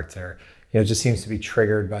start, or it just seems to be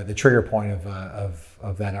triggered by the trigger point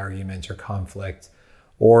of that argument or conflict,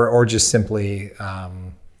 or just simply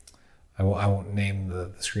I won't name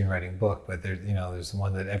the screenwriting book, but there's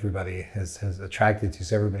one that everybody has attracted to.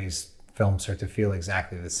 So everybody's films start to feel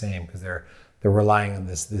exactly the same because they're relying on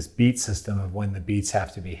this beat system of when the beats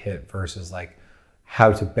have to be hit versus like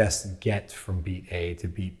how to best get from beat A to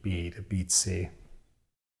beat B to beat C.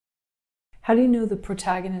 How do you know the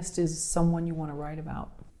protagonist is someone you want to write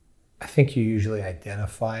about? I think you usually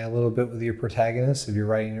identify a little bit with your protagonist if you're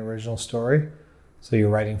writing an original story. So you're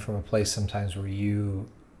writing from a place sometimes where you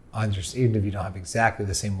understand, even if you don't have exactly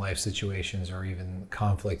the same life situations or even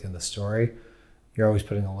conflict in the story, you're always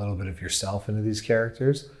putting a little bit of yourself into these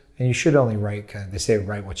characters. And you should only write, they say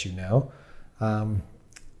write what you know.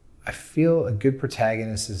 I feel a good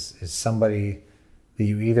protagonist is somebody that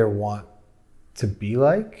you either want to be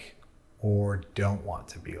like or don't want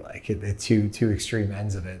to be like. The two extreme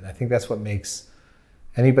ends of it. And I think that's what makes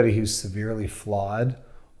anybody who's severely flawed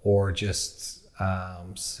or just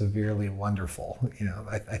severely wonderful.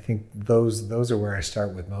 I think those are where I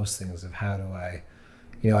start with most things of how do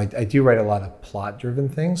I do write a lot of plot-driven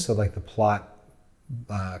things. So like the plot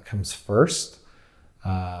comes first,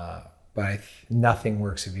 but nothing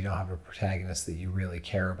works if you don't have a protagonist that you really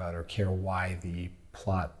care about or care why the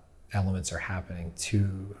plot elements are happening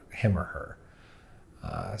to him or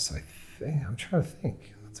her. So I'm trying to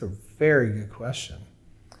think. That's a very good question.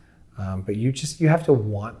 But you have to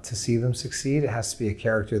want to see them succeed. It has to be a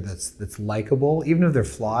character that's likable, even if they're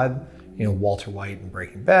flawed. Walter White in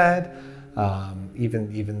Breaking Bad.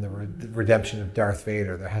 Even the redemption of Darth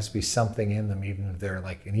Vader, there has to be something in them, even if they're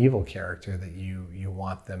like an evil character, that you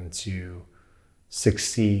want them to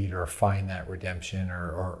succeed or find that redemption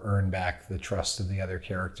or earn back the trust of the other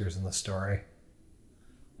characters in the story.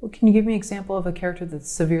 Well, can you give me an example of a character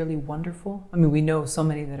that's severely wonderful? I mean, we know so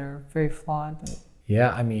many that are very flawed. But...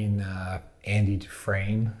 Yeah, Andy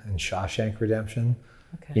Dufresne in Shawshank Redemption.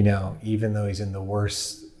 Okay. You know, even though he's in the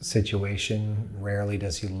worst situation, rarely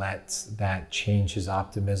does he let that change his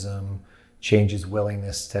optimism, change his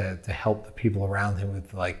willingness to help the people around him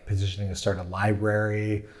with like positioning to start a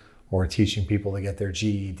library or teaching people to get their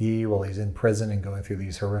GED while he's in prison and going through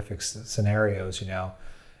these horrific scenarios, you know,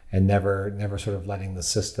 and never sort of letting the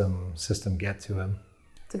system get to him.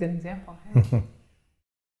 That's a good example. Yeah.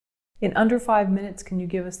 In under 5 minutes, can you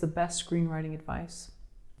give us the best screenwriting advice?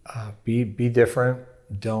 Be different.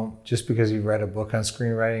 Don't, just because you read a book on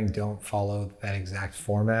screenwriting, don't follow that exact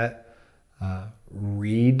format.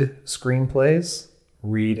 Read screenplays.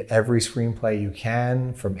 Read every screenplay you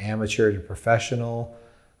can, from amateur to professional.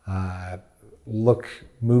 Look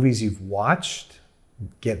movies you've watched,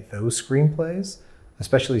 get those screenplays,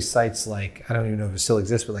 especially sites like, I don't even know if it still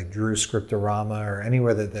exists, but like Drew Scriptorama or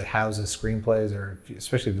anywhere that houses screenplays, or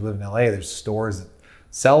especially if you live in LA, there's stores that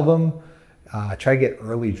sell them. Try to get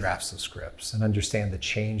early drafts of scripts and understand the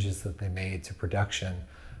changes that they made to production.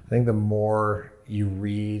 I think the more you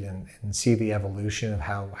read and see the evolution of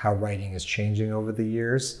how writing is changing over the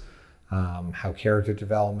years, how character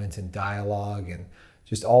development and dialogue and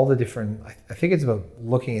just all the different, I think it's about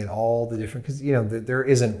looking at all the different, because you know there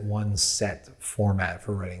isn't one set format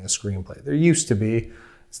for writing a screenplay. There used to be,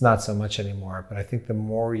 it's not so much anymore, but I think the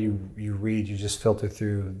more you read, you just filter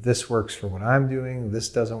through, this works for what I'm doing, this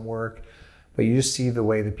doesn't work, but you just see the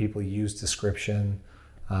way that people use description.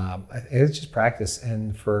 It's just practice.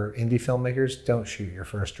 And for indie filmmakers, don't shoot your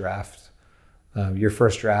first draft. Your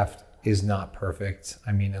first draft is not perfect.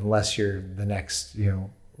 I mean, unless you're the next, you know,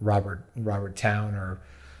 Robert Towne, or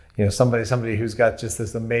you know, somebody who's got just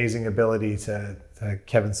this amazing ability to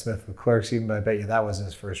Kevin Smith with Clerks. Even, but I bet you that wasn't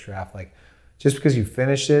his first draft. Like, just because you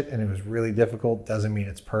finished it and it was really difficult doesn't mean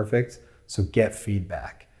it's perfect. So get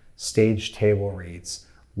feedback, stage table reads,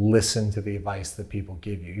 listen to the advice that people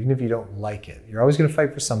give you, even if you don't like it. You're always going to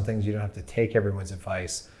fight for some things. You don't have to take everyone's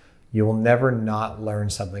advice. You will never not learn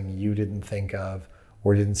something you didn't think of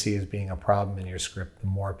or didn't see as being a problem in your script the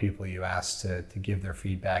more people you ask to give their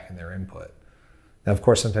feedback and their input. Now, of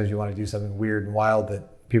course, sometimes you want to do something weird and wild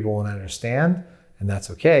that people won't understand, and that's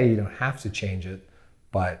okay. You don't have to change it,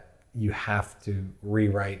 but you have to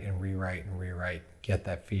rewrite, get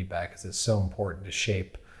that feedback, because it's so important to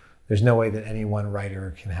shape. There's no way that any one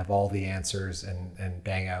writer can have all the answers and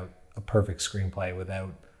bang out a perfect screenplay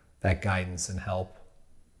without that guidance and help.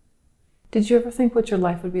 Did you ever think what your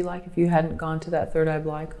life would be like if you hadn't gone to that Third Eye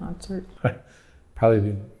Blind concert? Probably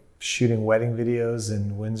been shooting wedding videos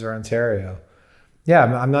in Windsor, Ontario. Yeah,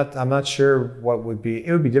 I'm not sure what would be.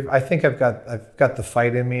 It would be different. I think I've got the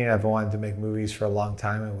fight in me. I've wanted to make movies for a long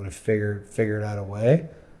time. I would have figured out a way.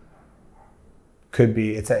 Could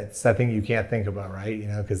be, it's that thing you can't think about, right? You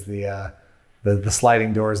know, because the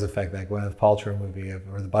sliding doors effect, that Gwyneth Paltrow movie,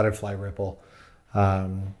 or the butterfly ripple.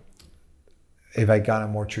 If I'd gone a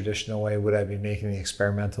more traditional way, would I be making the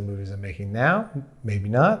experimental movies I'm making now? Maybe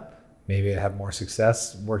not. Maybe I'd have more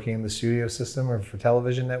success working in the studio system or for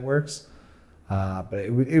television networks. But it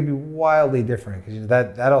would be wildly different, because you know,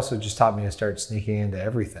 that also just taught me to start sneaking into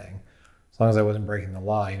everything. As long as I wasn't breaking the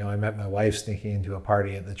law. You know, I met my wife sneaking into a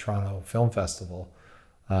party at the Toronto Film Festival.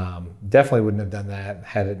 Definitely wouldn't have done that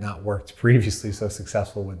had it not worked previously so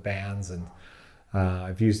successful with bands. And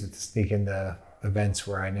I've used it to sneak into events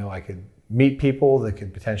where I know I could meet people that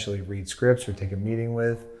could potentially read scripts or take a meeting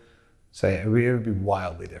with. So yeah, it would be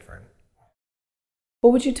wildly different.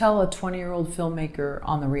 What would you tell a 20-year-old filmmaker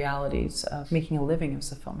on the realities of making a living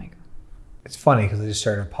as a filmmaker? It's funny because I just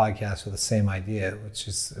started a podcast with the same idea, which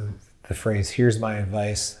is the phrase, here's my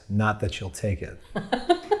advice, not that you'll take it.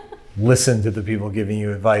 Listen to the people giving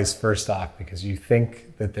you advice first off, because you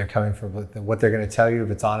think that they're coming from what they're going to tell you, if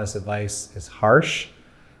it's honest advice, is harsh.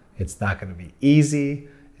 It's not going to be easy.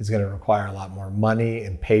 It's going to require a lot more money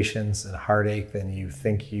and patience and heartache than you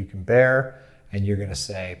think you can bear. And you're going to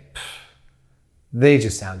say, they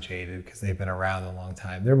just sound jaded because they've been around a long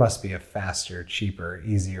time. There must be a faster, cheaper,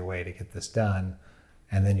 easier way to get this done.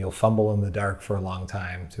 And then you'll fumble in the dark for a long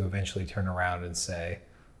time to eventually turn around and say,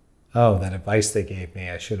 oh, that advice they gave me,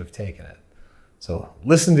 I should have taken it. So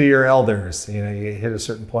listen to your elders. You know, you hit a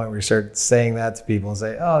certain point where you start saying that to people and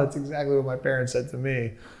say, oh, that's exactly what my parents said to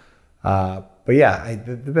me. But yeah,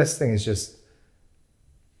 the best thing is just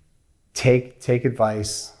take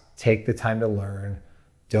advice, take the time to learn.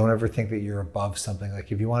 Don't ever think that you're above something.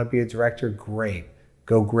 Like, if you want to be a director, great.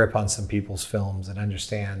 Go grip on some people's films and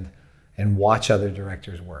understand and watch other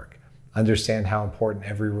directors work. Understand how important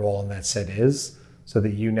every role in that set is, so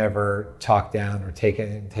that you never talk down or take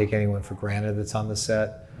anyone for granted that's on the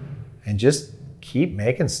set. And just keep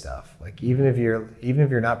making stuff. Like even if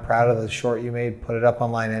you're not proud of the short you made, put it up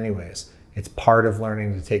online anyways. It's part of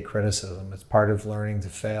learning to take criticism. It's part of learning to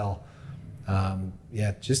fail.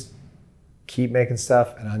 Just keep making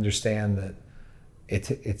stuff and understand that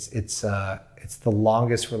it's the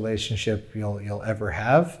longest relationship you'll ever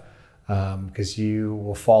have, because you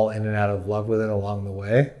will fall in and out of love with it along the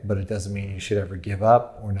way. But it doesn't mean you should ever give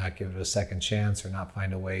up or not give it a second chance or not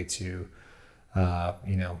find a way to,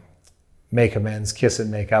 make amends, kiss and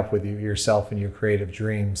make up with yourself and your creative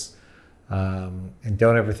dreams. And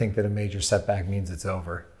don't ever think that a major setback means it's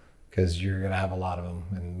over, because you're going to have a lot of them,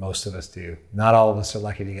 and most of us do. Not all of us are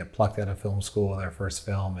lucky to get plucked out of film school with our first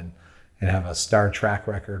film and have a star track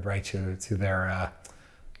record right to their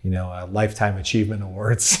lifetime achievement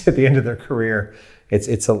awards at the end of their career.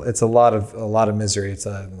 It's a lot of misery. It's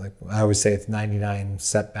like I always say, it's 99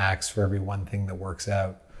 setbacks for every one thing that works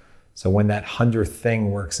out. So when that 100th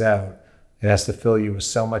thing works out, it has to fill you with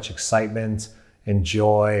so much excitement and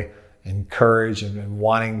joy and courage and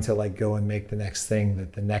wanting to like go and make the next thing,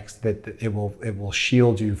 that it will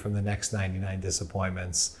shield you from the next 99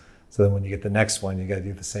 disappointments. So then when you get the next one, you got to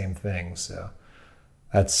do the same thing. So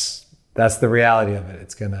that's the reality of it.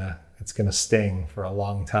 It's gonna sting for a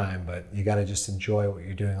long time, but you got to just enjoy what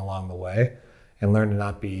you're doing along the way and learn to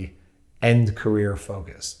not be end career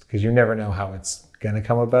focused, because you never know how it's gonna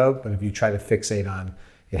come about. But if you try to fixate on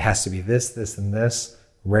it has to be this, and this,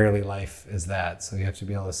 rarely life is that. So you have to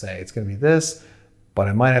be able to say, it's going to be this, but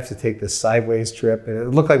I might have to take this sideways trip. It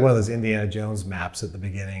looked like one of those Indiana Jones maps at the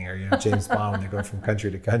beginning, or James Bond when they go from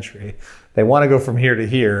country to country. They want to go from here to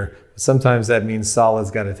here, but sometimes that means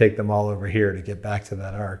Salah's got to take them all over here to get back to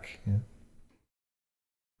that arc. Yeah.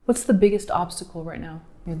 What's the biggest obstacle right now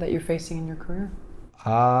that you're facing in your career?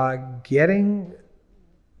 Getting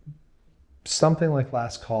something like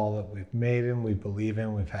Last Call that we've made and we believe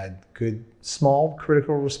in. We've had good, small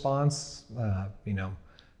critical response. A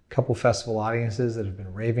couple festival audiences that have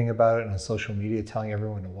been raving about it, and on social media telling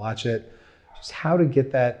everyone to watch it. Just how to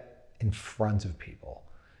get that in front of people,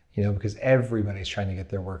 because everybody's trying to get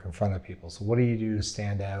their work in front of people. So what do you do to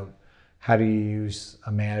stand out? How do you use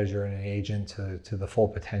a manager and an agent to the full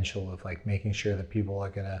potential of like making sure that people are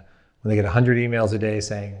gonna, when they get 100 emails a day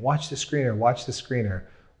saying, watch the screener,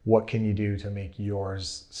 what can you do to make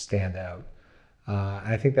yours stand out?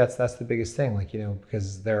 And I think that's the biggest thing,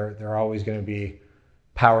 because there are always going to be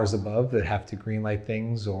powers above that have to greenlight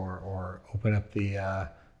things or open up the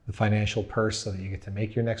financial purse so that you get to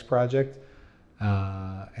make your next project.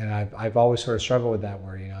 And I've always sort of struggled with that,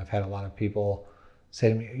 where I've had a lot of people say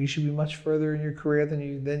to me, you should be much further in your career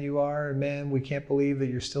than you are, and man, we can't believe that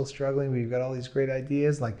you're still struggling, but you've got all these great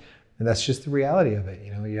ideas. And that's just the reality of it.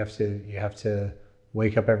 You have to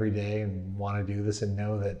wake up every day and want to do this and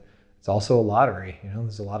know that it's also a lottery.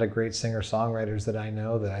 There's a lot of great singer-songwriters that I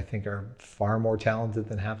know that I think are far more talented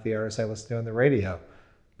than half the artists I listen to on the radio.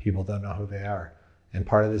 People don't know who they are. And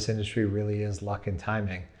part of this industry really is luck and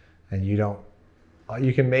timing. And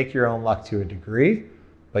you can make your own luck to a degree,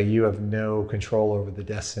 but you have no control over the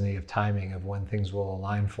destiny of timing of when things will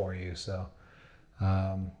align for you. So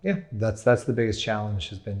that's the biggest challenge,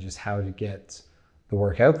 has been just how to get the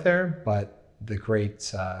work out there. But the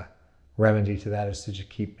great remedy to that is to just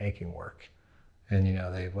keep making work.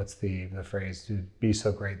 And what's the phrase, to be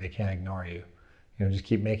so great they can't ignore you. Just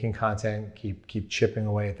keep making content, keep chipping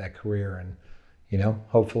away at that career, and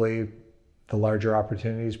hopefully the larger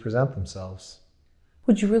opportunities present themselves.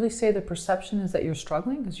 Would you really say the perception is that you're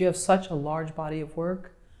struggling because you have such a large body of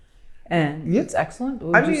work and it's excellent?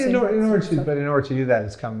 In order to do that,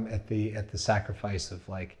 it's come at the sacrifice of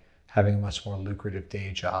like having a much more lucrative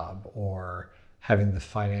day job, or having the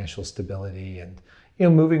financial stability. And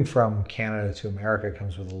moving from Canada to America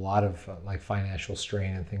comes with a lot of financial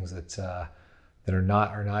strain and things that are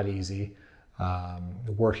not easy.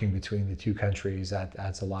 Working between the two countries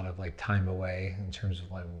adds a lot of time away in terms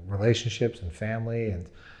of relationships and family. And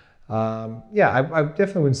I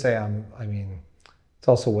definitely wouldn't say it's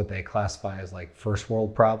also what they classify as first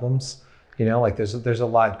world problems. There's a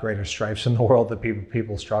lot greater stripes in the world that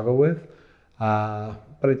people struggle with,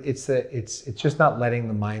 but it's just not letting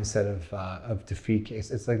the mindset of defeat.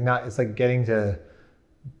 It's like getting to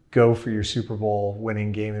go for your Super Bowl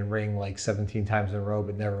winning game and ring 17 times in a row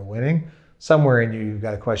but never winning. Somewhere in you've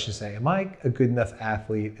got a question to say, am I a good enough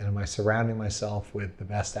athlete, and am I surrounding myself with the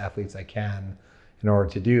best athletes I can in order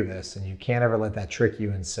to do this? And you can't ever let that trick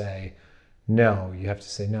you and say no. You have to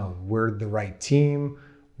say no, we're the right team.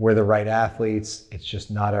 We're the right athletes. It's just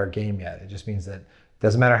not our game yet. It just means that it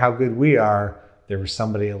doesn't matter how good we are, there was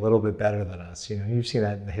somebody a little bit better than us. You've seen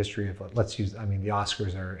that in the history of, the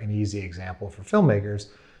Oscars are an easy example for filmmakers.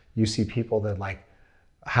 You see people that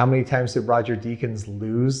How many times did Roger Deakins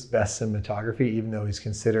lose Best Cinematography, even though he's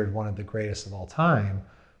considered one of the greatest of all time?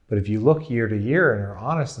 But if you look year to year and are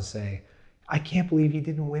honest and say, I can't believe he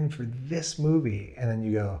didn't win for this movie, and then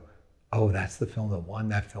you go, oh, that's the film that won.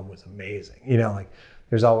 That film was amazing. You know, like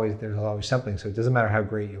there's always something. So it doesn't matter how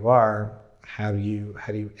great you are. How do you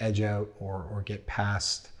edge out or get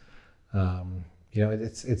past? You know,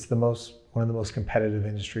 it's one of the most competitive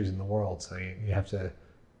industries in the world. So you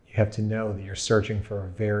have to know that you're searching for a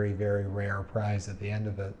very, very rare prize at the end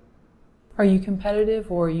of it. Are you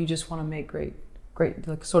competitive, or you just want to make great,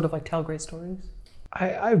 like sort of like tell great stories?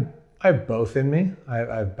 I have both in me. I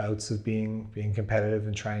have bouts of being competitive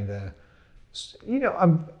and trying to, you know,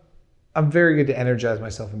 I'm very good to energize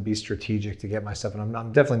myself and be strategic to get myself, and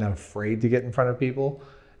I'm definitely not afraid to get in front of people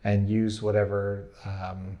and use whatever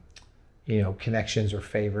you know, connections or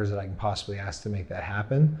favors that I can possibly ask to make that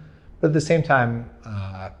happen. But at the same time,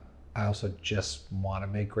 I also just want to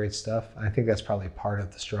make great stuff. And I think that's probably part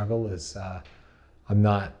of the struggle is I'm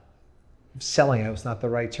not selling out. It's not the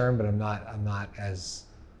right term, but I'm not as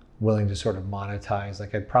willing to sort of monetize.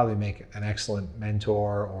 Like I'd probably make an excellent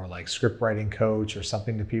mentor or like script writing coach or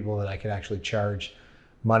something to people that I could actually charge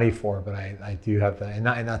money for. But I do have the, and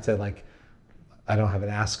not to like, I don't have an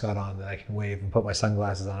ascot on that I can wave and put my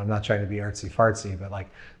sunglasses on. I'm not trying to be artsy fartsy, but like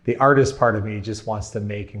the artist part of me just wants to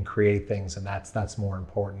make and create things, and that's more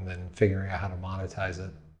important than figuring out how to monetize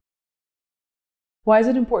it. Why is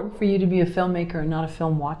it important for you to be a filmmaker and not a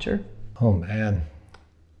film watcher? Oh man,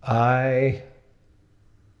 I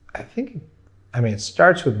think, I mean, it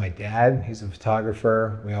starts with my dad. He's a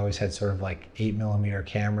photographer. We always had sort of like 8mm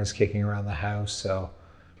cameras kicking around the house. So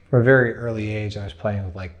from a very early age, I was playing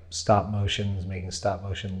with like stop motions, making stop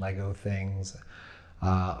motion Lego things.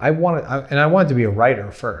 I wanted to be a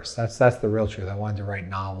writer first. That's the real truth. I wanted to write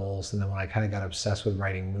novels, and then when I kind of got obsessed with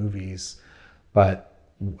writing movies, but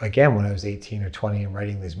again, when I was 18 or 20 and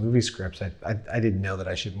writing these movie scripts, I didn't know that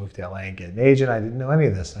I should move to LA and get an agent. I didn't know any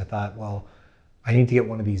of this. And I thought, well, I need to get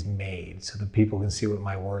one of these made so that people can see what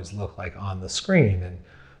my words look like on the screen. And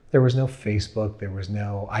there was no Facebook. There was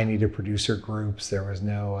no I need a producer groups. There was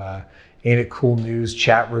no Ain't It Cool News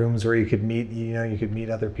chat rooms where you could meet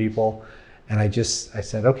other people. And I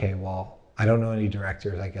said, okay, well, I don't know any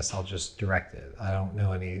directors. I guess I'll just direct it. I don't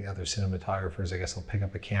know any other cinematographers. I guess I'll pick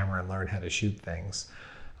up a camera and learn how to shoot things.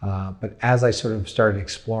 But as I sort of started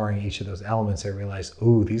exploring each of those elements, I realized,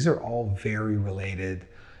 ooh, these are all very related.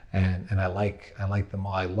 And I like them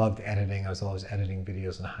all. I loved editing. I was always editing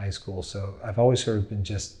videos in high school. So I've always sort of been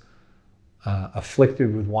just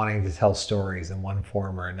afflicted with wanting to tell stories in one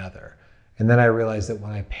form or another. And then I realized that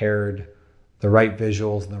when I paired the right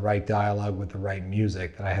visuals and the right dialogue with the right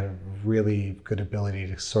music, that I had a really good ability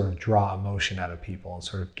to sort of draw emotion out of people and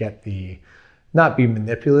sort of get not be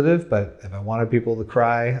manipulative, but if I wanted people to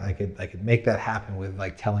cry, I could make that happen with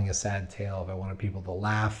like telling a sad tale. If I wanted people to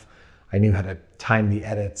laugh, I knew how to time the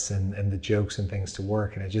edits and the jokes and things to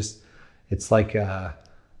work. And it's like, I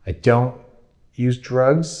don't use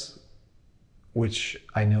drugs, which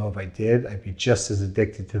I know if I did, I'd be just as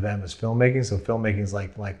addicted to them as filmmaking. So filmmaking is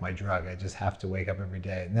like my drug. I just have to wake up every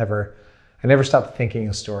day. I never stop thinking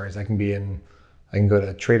of stories. I can go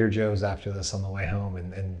to Trader Joe's after this on the way home,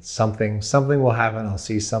 and something will happen. I'll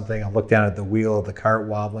see something. I'll look down at the wheel of the cart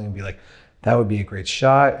wobbling and be like, that would be a great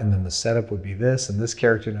shot. And then the setup would be this, and this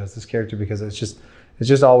character knows this character, because it's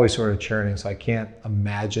just always sort of churning. So I can't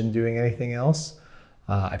imagine doing anything else.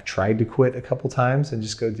 I've tried to quit a couple times and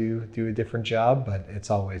just go do a different job, but it's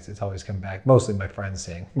always come back. Mostly my friends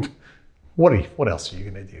saying, what else are you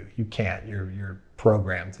gonna do? You can't, you're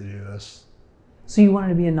programmed to do this. So you wanted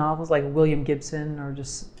to be a novelist like William Gibson, or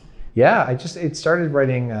just? Yeah, it started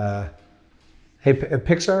writing, hey,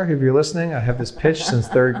 Pixar, if you're listening, I have this pitch since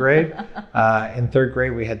third grade. In third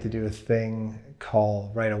grade, we had to do a thing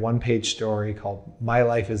write a one-page story called My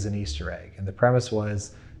Life is an Easter Egg. And the premise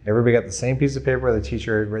was, everybody got the same piece of paper the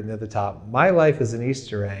teacher had written at the top, my life is an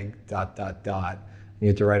Easter egg, ... And you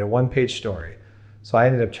had to write a one-page story. So I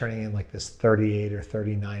ended up turning in like this 38 or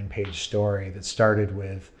 39-page story that started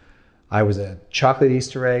with, I was a chocolate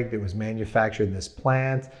Easter egg that was manufactured in this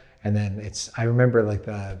plant. And then I remember like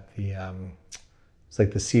it's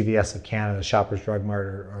like the CVS of Canada, Shoppers Drug Mart,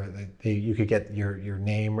 or you could get your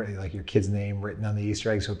name, like your kid's name written on the Easter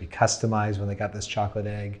egg, so it'd be customized when they got this chocolate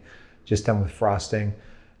egg, just done with frosting.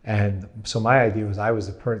 And so my idea was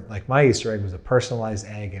my Easter egg was a personalized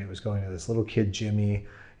egg, and it was going to this little kid, Jimmy,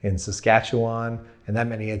 in Saskatchewan. And that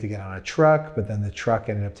meant he had to get on a truck, but then the truck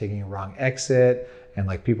ended up taking a wrong exit, and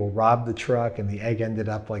like people robbed the truck, and the egg ended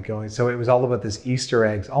up like going. So it was all about this Easter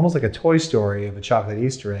eggs, almost like a Toy Story of a chocolate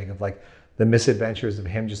Easter egg, of like the misadventures of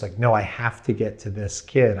him just like, no, I have to get to this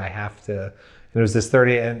kid. I have to. And it was this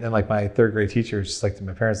 30, and like my third grade teacher was just like to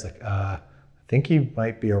my parents, like, I think he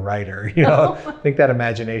might be a writer. You know, I think that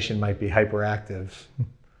imagination might be hyperactive.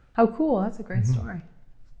 How cool. That's a great story.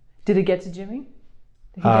 Did it get to Jimmy?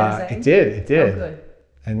 Did he get his egg? It did. Oh, good.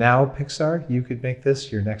 And now Pixar, you could make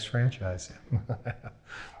this your next franchise.